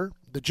owner,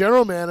 the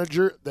general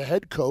manager, the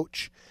head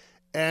coach,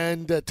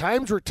 and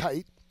times were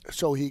tight,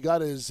 so he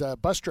got his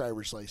bus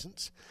driver's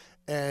license.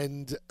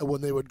 And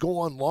when they would go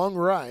on long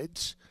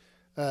rides,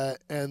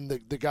 and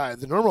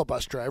the normal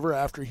bus driver,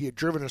 after he had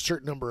driven a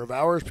certain number of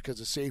hours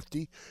because of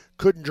safety,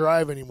 couldn't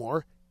drive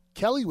anymore,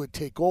 Kelly would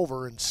take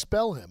over and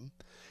spell him.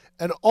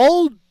 And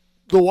all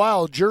the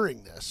while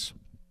during this,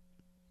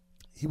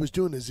 he was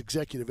doing his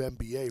executive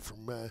MBA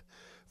from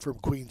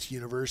Queen's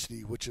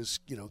University, which is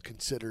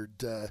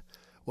considered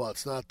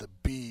it's not the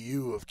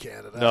BU of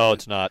Canada. No,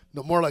 it's not.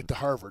 No, more like the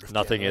Harvard of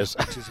Nothing Canada, is.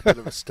 Which is a bit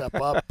of a step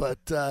up, but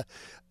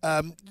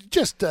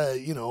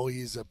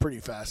he's a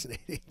pretty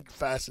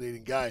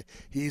fascinating guy.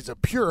 He's a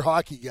pure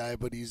hockey guy,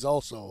 but he's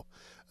also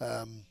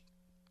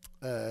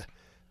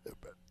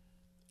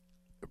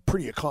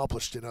pretty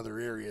accomplished in other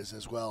areas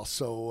as well.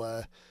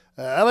 So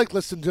I like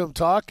listening to him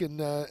talk and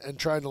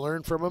trying to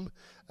learn from him.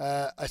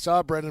 I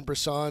saw Brendan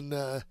Brisson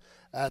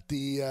at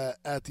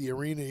the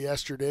arena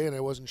yesterday, and I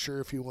wasn't sure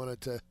if he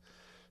wanted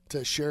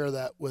to share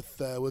that with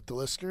the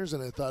listeners,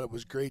 and I thought it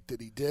was great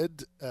that he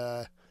did.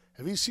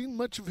 Have you seen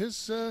much of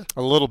his? A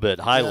little bit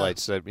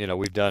highlights that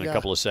we've done Yeah. a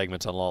couple of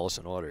segments on Lawless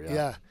and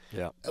Order.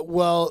 Yeah.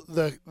 Well,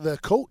 the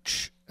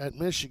coach at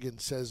Michigan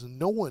says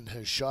no one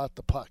has shot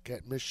the puck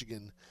at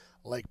Michigan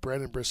like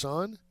Brendan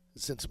Brisson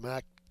since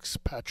Max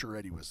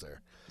Pacioretty was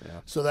there.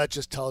 Yeah. So that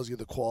just tells you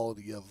the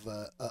quality of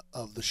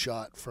the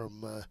shot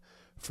from the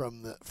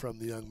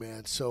young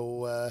man.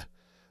 So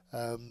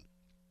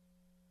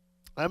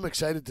I'm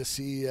excited to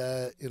see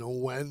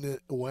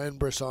when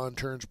Brisson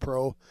turns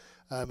pro.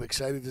 I'm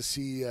excited to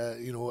see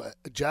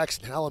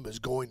Jackson Hallam is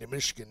going to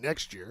Michigan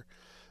next year.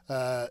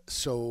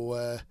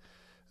 So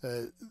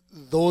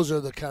those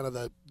are the kind of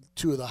the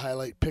two of the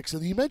highlight picks.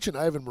 And you mentioned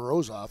Ivan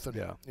Morozov,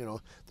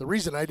 and the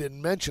reason I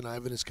didn't mention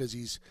Ivan is because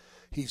he's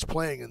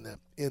playing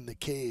in the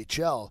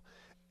KHL,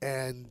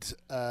 and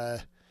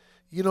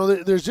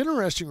there's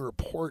interesting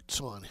reports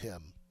on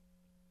him.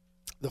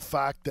 The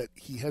fact that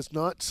he has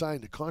not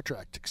signed a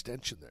contract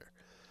extension there.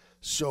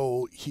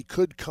 So he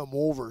could come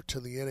over to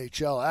the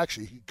NHL.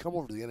 Actually, he could come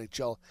over to the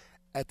NHL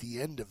at the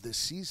end of this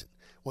season.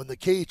 When the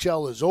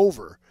KHL is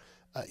over,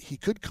 he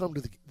could come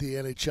to the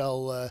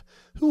NHL.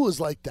 Who was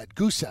like that?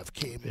 Gusev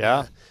came.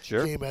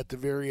 Sure. Came at the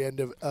very end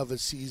of a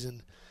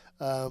season.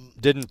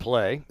 Didn't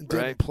play.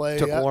 Didn't play.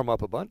 Took warm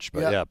up a bunch,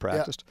 but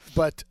practiced. Yeah.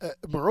 But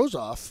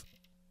Morozov,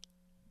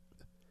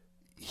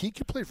 he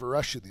could play for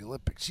Russia in the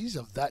Olympics. He's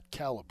of that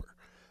caliber.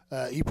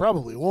 He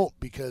probably won't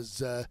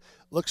because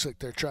looks like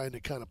they're trying to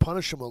kind of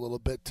punish him a little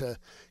bit to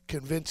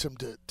convince him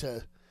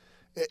to.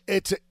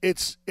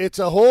 It's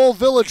a whole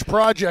village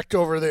project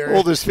over there.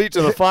 Hold his feet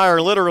to the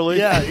fire, literally.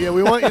 Yeah.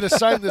 We want you to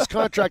sign this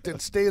contract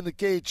and stay in the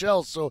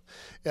KHL. So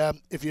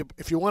if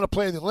you want to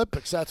play in the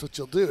Olympics, that's what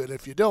you'll do. And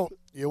if you don't,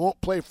 you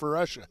won't play for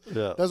Russia.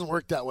 Yeah. It doesn't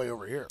work that way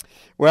over here.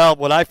 Well,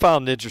 what I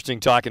found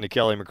interesting talking to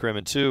Kelly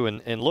McCrimmon too,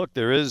 and look,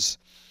 there's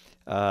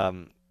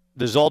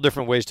all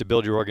different ways to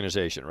build your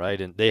organization, right?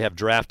 And they have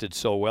drafted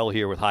so well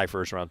here with high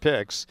first-round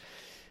picks.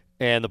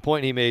 And the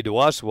point he made to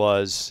us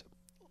was,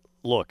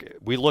 look,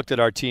 we looked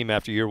at our team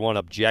after year one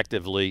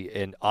objectively,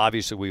 and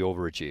obviously we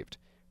overachieved.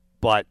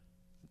 But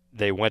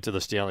they went to the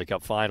Stanley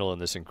Cup final in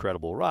this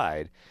incredible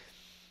ride.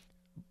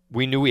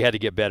 We knew we had to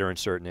get better in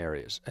certain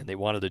areas, and they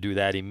wanted to do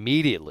that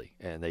immediately.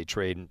 And they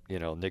trade,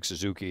 Nick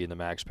Suzuki in the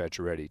Max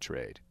Pacioretty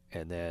trade.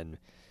 And then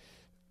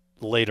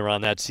later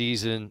on that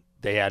season,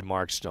 they had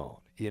Mark Stone.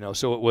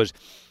 So it was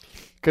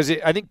because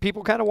I think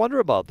people kind of wonder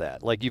about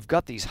that. Like, you've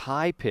got these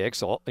high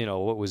picks. What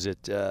was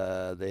it?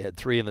 They had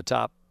 3 in the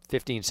top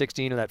 15,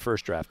 16 in that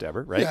first draft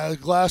ever, right? Yeah,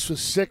 Glass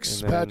was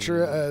 6.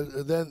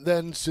 Then,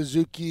 then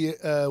Suzuki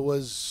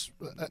was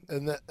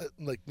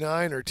like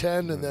 9 or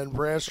 10, and then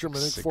Brandstrom, I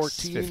think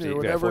 14 15, or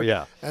whatever.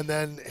 Yeah. And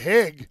then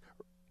Haig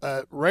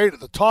right at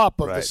the top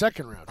of the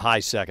second round. High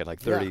second, like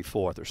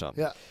 34th or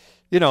something.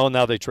 Yeah.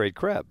 Now they trade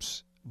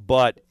Krebs.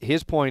 But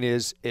his point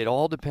is it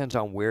all depends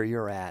on where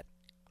you're at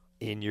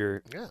in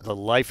the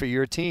life of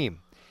your team.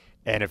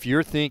 And if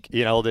you're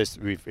this,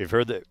 we've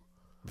heard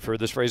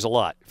this phrase a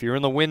lot. If you're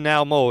in the win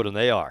now mode, and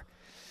they are,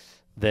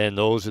 then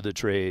those are the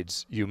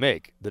trades you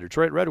make. The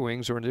Detroit Red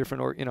Wings are in a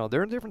different,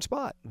 they're in a different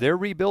spot. They're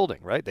rebuilding,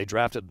 right? They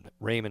drafted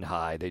Raymond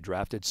high. They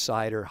drafted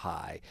Seider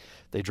high.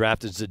 They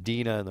drafted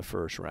Zadina in the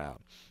first round.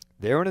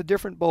 They're in a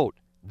different boat.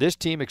 This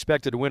team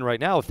expected to win right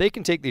now. If they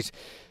can take these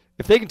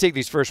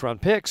first-round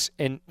picks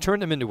and turn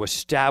them into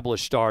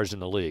established stars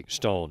in the league,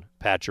 Stone,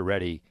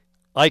 Pacioretty,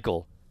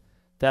 Eichel,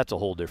 that's a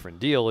whole different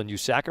deal, and you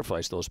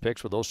sacrifice those picks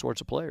for those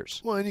sorts of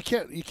players. Well, and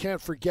you can't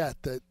forget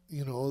that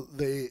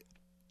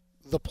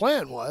the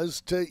plan was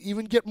to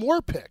even get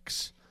more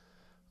picks,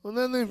 and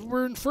then they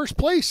were in first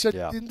place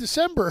in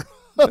December.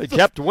 They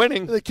kept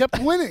winning. They kept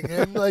winning,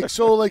 and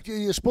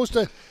you're supposed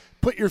to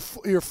put your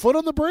foot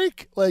on the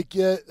brake.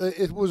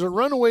 It was a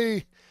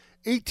runaway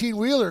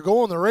 18-wheeler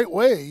going the right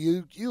way.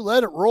 You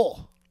let it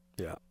roll.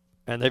 Yeah,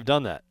 and they've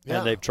done that, Yeah.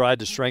 and they've tried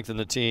to strengthen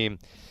the team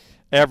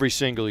every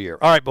single year.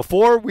 All right,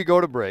 before we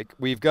go to break,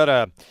 we've got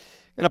going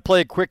to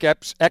play a quick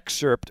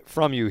excerpt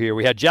from you here.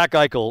 We had Jack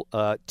Eichel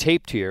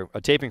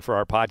taping for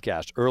our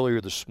podcast earlier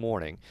this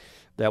morning.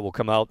 That will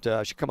come out,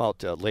 should come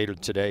out later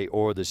today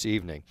or this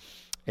evening.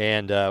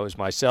 And it was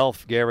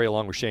myself, Gary,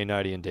 along with Shane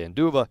Knighty and Dan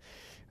Duba.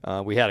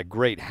 We had a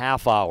great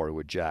half hour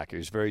with Jack. He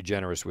was very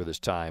generous with his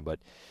time. But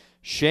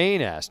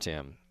Shane asked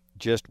him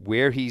just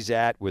where he's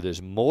at with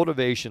his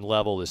motivation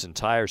level, this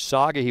entire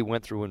saga he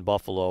went through in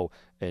Buffalo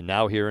and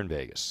now here in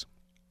Vegas.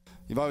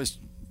 You've always,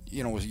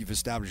 you've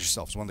established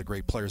yourself as one of the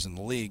great players in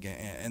the league,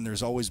 and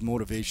there's always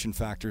motivation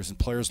factors, and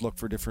players look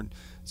for different.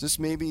 Is this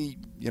maybe,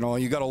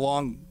 you got a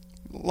long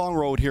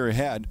road here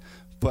ahead,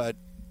 but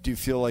do you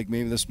feel like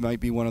maybe this might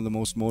be one of the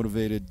most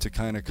motivated to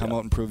kind of come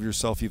out and prove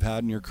yourself you've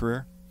had in your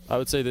career? I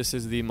would say this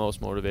is the most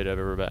motivated I've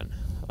ever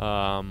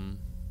been.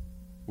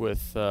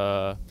 With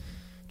the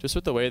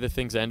way that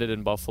things ended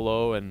in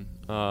Buffalo, and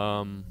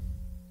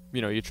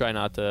you try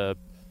not to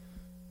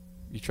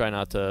you try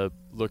not to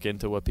look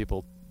into what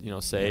people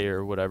say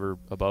or whatever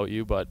about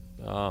you, but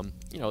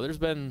there's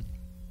been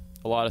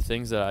a lot of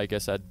things that I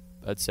guess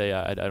I'd say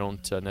I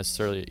don't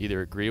necessarily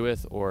either agree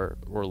with or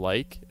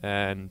like,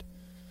 and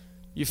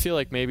you feel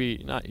like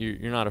maybe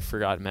you're not a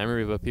forgotten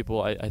memory, but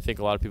I think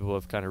a lot of people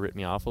have kind of written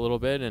me off a little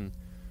bit, and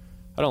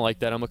I don't like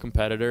that. I'm a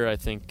competitor. I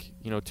think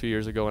 2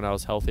 years ago when I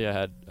was healthy,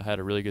 I had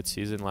a really good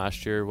season.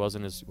 Last year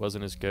wasn't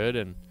as good,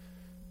 and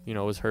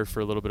was hurt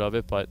for a little bit of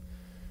it, but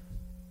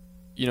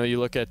you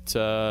look at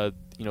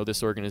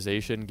this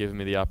organization giving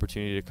me the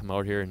opportunity to come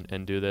out here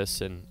and do this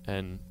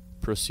and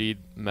proceed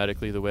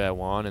medically the way I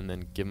want, and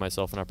then give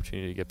myself an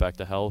opportunity to get back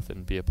to health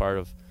and be a part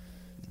of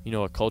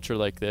a culture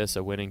like this,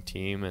 a winning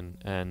team,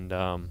 and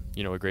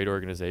a great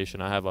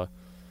organization. I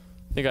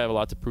think I have a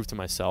lot to prove to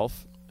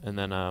myself, and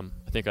then I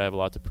think I have a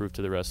lot to prove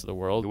to the rest of the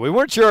world. We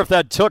weren't sure if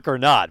that took or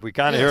not. We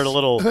kind of heard a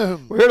little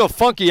we heard a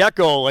funky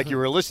echo like you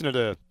were listening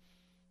to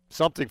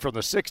something from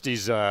the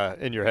 60s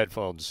in your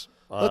headphones.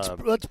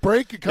 Let's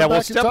break and come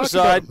back and talk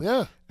about him.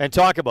 Yeah. And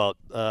talk about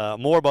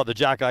more about the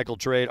Jack Eichel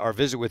trade, our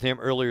visit with him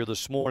earlier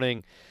this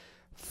morning.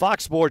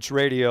 Fox Sports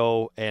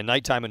Radio and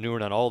Nighttime at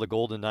Noon on all the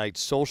Golden Knights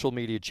social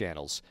media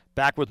channels.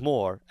 Back with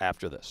more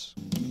after this.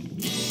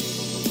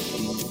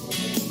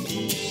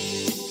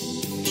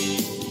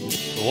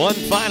 One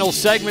final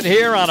segment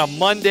here on a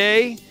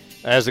Monday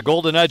as the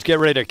Golden Knights get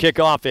ready to kick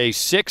off a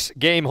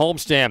 6-game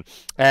homestand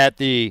at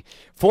the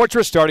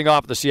Fortress, starting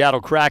off at the Seattle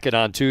Kraken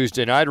on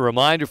Tuesday night. A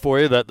reminder for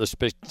you that the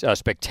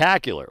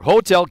spectacular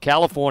Hotel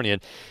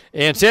Californian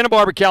in Santa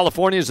Barbara,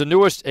 California is the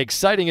newest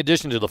exciting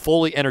addition to the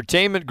Foley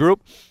Entertainment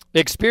Group.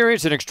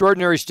 Experience an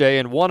extraordinary stay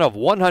in one of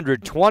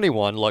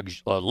 121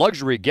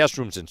 luxury guest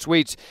rooms and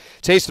suites.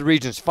 Taste the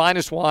region's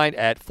finest wine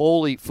at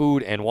Foley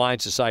Food and Wine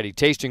Society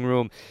Tasting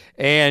Room.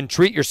 And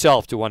treat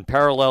yourself to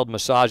unparalleled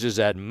massages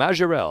at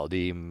Majorelle,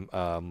 the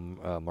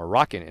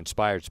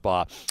Moroccan-inspired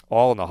spa,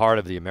 all in the heart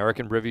of the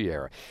American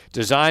Riviera.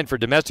 Designed for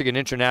domestic and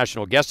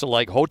international guests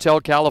alike,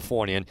 Hotel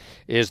Californian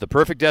is the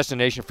perfect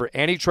destination for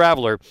any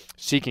traveler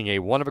seeking a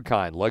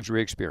one-of-a-kind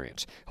luxury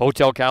experience.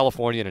 Hotel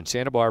Californian in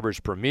Santa Barbara's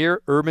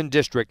premier urban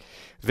district.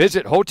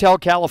 Visit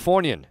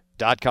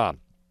hotelcalifornian.com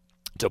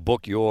to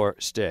book your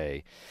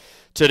stay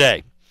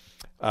today.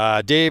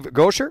 Dave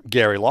Gosher,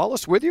 Gary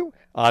Lawless with you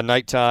on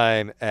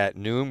Nighttime at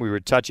Noon. We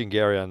were touching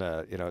Gary on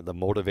the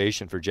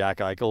motivation for Jack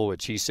Eichel,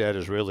 which he said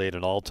is really at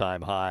an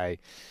all-time high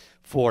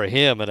for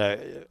him. And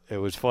it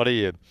was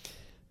funny.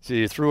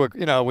 You threw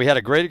we had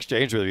a great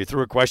exchange with him. You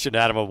threw a question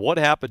at him of what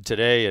happened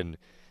today in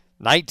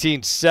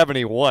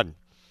 1971.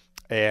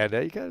 And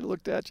he kind of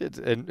looked at you.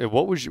 And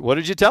what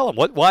did you tell him?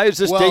 Why is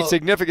this date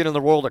significant in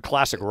the world of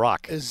classic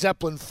rock?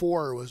 Zeppelin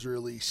 4 was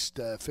released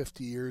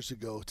 50 years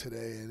ago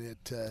today, and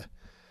it,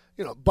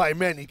 by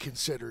many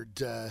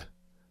considered,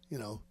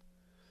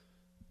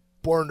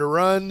 Born to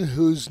Run.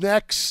 Who's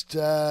next?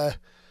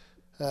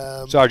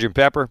 Sgt.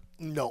 Pepper?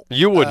 No.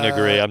 You wouldn't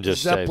agree. I'm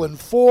just Zeppelin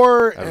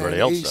 4 Everybody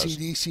and else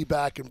AC/DC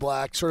Back in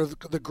Black, sort of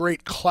the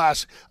great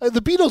classic. The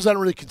Beatles I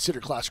don't really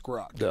consider classic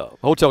rock. No.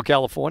 Hotel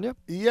California?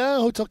 Yeah,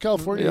 Hotel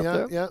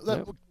California. Yeah.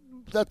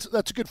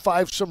 That's a good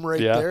five-some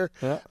right there.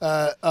 Yeah.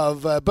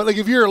 But like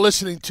if you're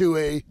listening to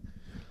a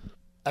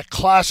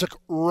classic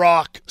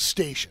rock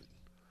station,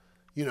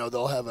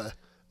 they'll have a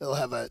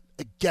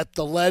Get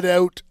the Lead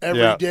Out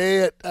every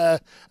day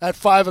at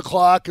 5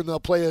 o'clock, and they'll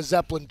play a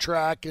Zeppelin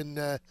track.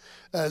 And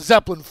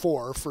Zeppelin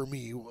 4 for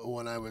me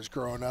when I was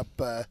growing up.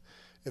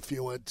 If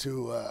you went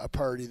to a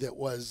party that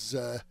was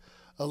a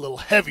little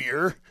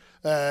heavier,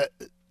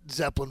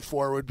 Zeppelin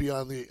 4 would be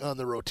on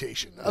the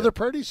rotation. Other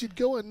parties you'd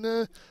go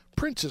and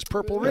Prince's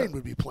Purple Rain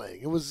would be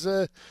playing. It was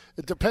it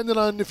depended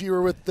on if you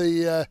were with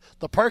the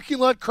parking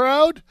lot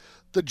crowd,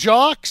 the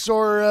jocks,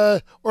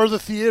 or the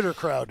theater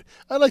crowd.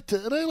 I like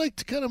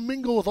to kind of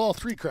mingle with all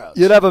three crowds.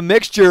 You'd have a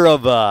mixture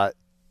of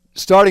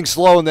starting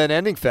slow and then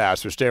ending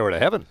fast for Stairway to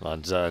Heaven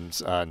on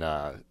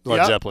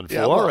Led Zeppelin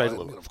 4, right?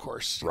 Of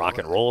course, rock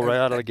and roll right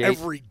out of the gate.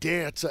 Every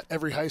dance,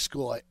 every high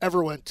school I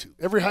ever went to,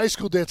 every high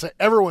school dance I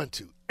ever went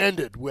to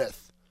ended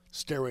with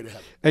Stairway to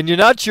Heaven. And you're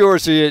not sure,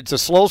 so it's a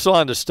slow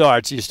song to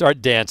start, so you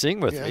start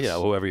dancing with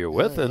whoever you're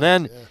with, and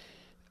then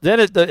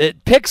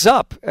it picks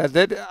up. And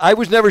then I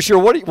was never sure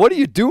what do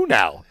you do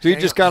now? Do you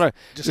just kind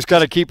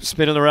of keep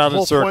spinning around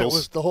in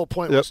circles? The whole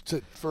point was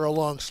for a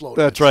long slow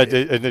dance. That's right,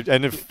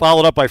 and then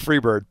followed up by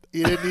Freebird.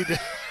 You didn't need to.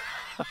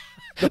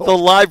 The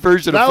live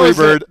version of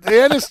Freebird.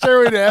 The end of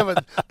Stairway to Heaven,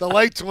 the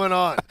lights went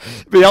on.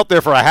 Be out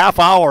there for a half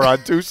hour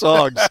on 2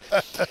 songs.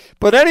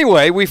 But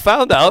anyway, we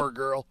found out. Poor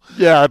girl.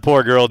 Yeah,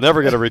 poor girl,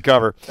 never going to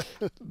recover.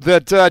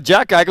 That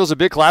Jack Eichel's a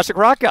big classic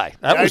rock guy.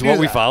 That was what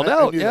we found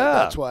out. Yeah,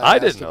 that's why I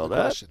didn't know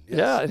that. Question.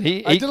 Yes.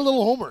 Yeah, I did a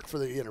little homework for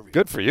the interview.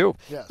 Good for you.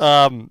 Yes.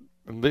 At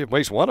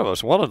least one of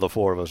the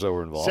 4 of us that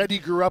were involved. Said he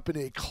grew up in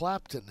a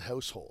Clapton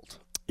household.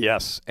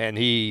 Yes, and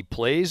he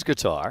plays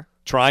guitar,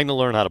 trying to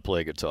learn how to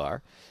play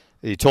guitar.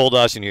 He told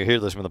us, and you hear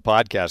this when the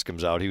podcast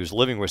comes out, he was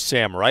living with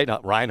Sam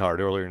Reinhart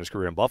earlier in his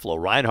career in Buffalo.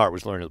 Reinhart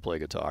was learning to play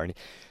guitar,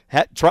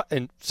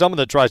 and someone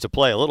that tries to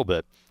play a little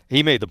bit,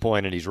 he made the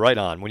point, and he's right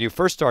on. When you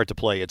first start to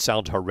play, it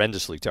sounds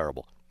horrendously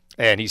terrible.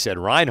 And he said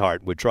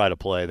Reinhart would try to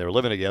play. They were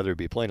living together, he'd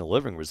be playing in the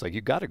living room. It's like,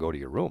 you got to go to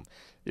your room.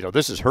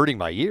 This is hurting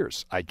my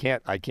ears. I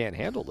can't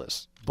handle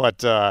this.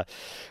 But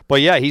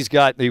yeah,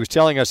 he was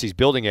telling us he's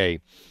building a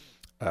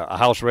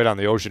house right on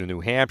the ocean in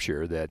New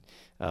Hampshire that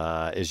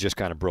is just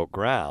kind of broke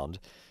ground.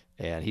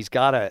 And he's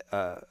got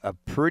a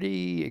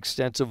pretty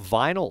extensive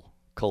vinyl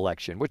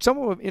collection, which some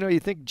of them, you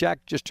think Jack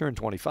just turned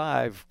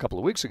 25 a couple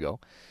of weeks ago.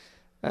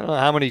 I don't know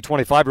how many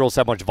 25-year-olds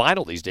have much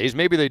vinyl these days.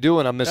 Maybe they do,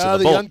 and I'm missing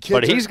the boat.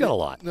 But he's got a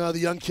lot. No, the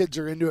young kids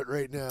are into it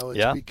right now.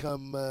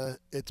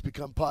 It's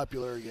become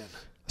popular again.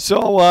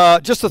 So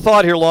just a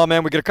thought here,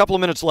 Lawman. We got a couple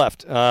of minutes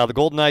left. The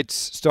Golden Knights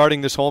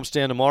starting this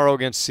homestand tomorrow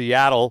against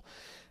Seattle.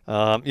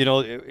 Kelly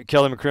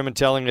McCrimmon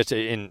telling us,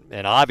 and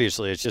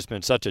obviously it's just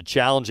been such a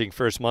challenging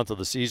first month of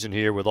the season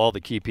here with all the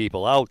key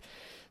people out.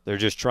 They're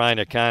just trying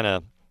to kind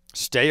of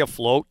stay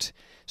afloat,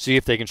 see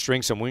if they can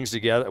string some wins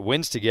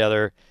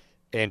together,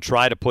 and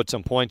try to put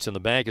some points in the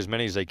bank, as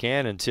many as they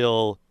can,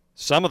 until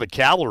some of the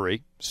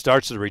cavalry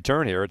starts to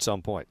return here at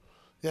some point.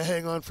 Yeah,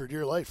 hang on for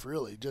dear life,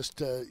 really.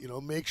 Just,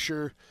 make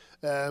sure,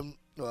 it's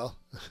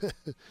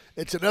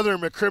another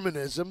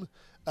McCrimmonism,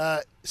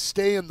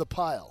 stay in the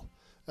pile.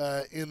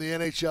 In the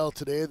NHL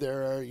today,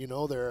 there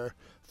are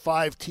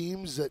 5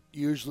 teams that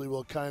usually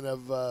will kind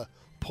of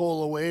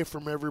pull away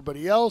from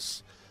everybody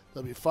else.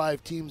 There'll be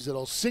 5 teams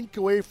that'll sink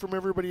away from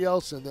everybody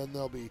else, and then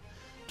there'll be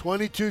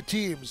 22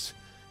 teams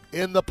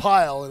in the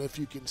pile. And if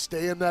you can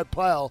stay in that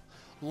pile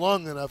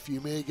long enough,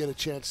 you may get a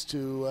chance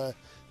to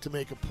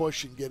make a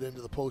push and get into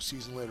the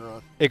postseason later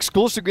on.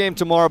 Exclusive game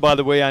tomorrow, by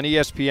the way, on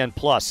ESPN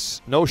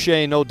Plus. No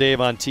Shane, no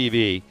Dave on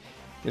TV. You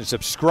can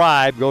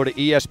subscribe, go to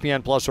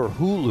ESPN Plus or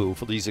Hulu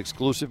for these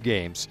exclusive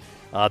games.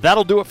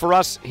 That'll do it for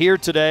us here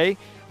today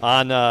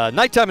on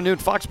Nighttime at Noon,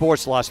 Fox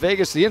Sports Las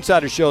Vegas. The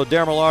Insider Show,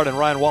 Darren Millard and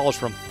Ryan Wallace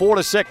from 4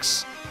 to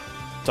 6.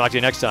 Talk to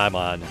you next time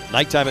on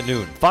Nighttime at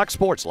Noon, Fox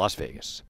Sports Las Vegas.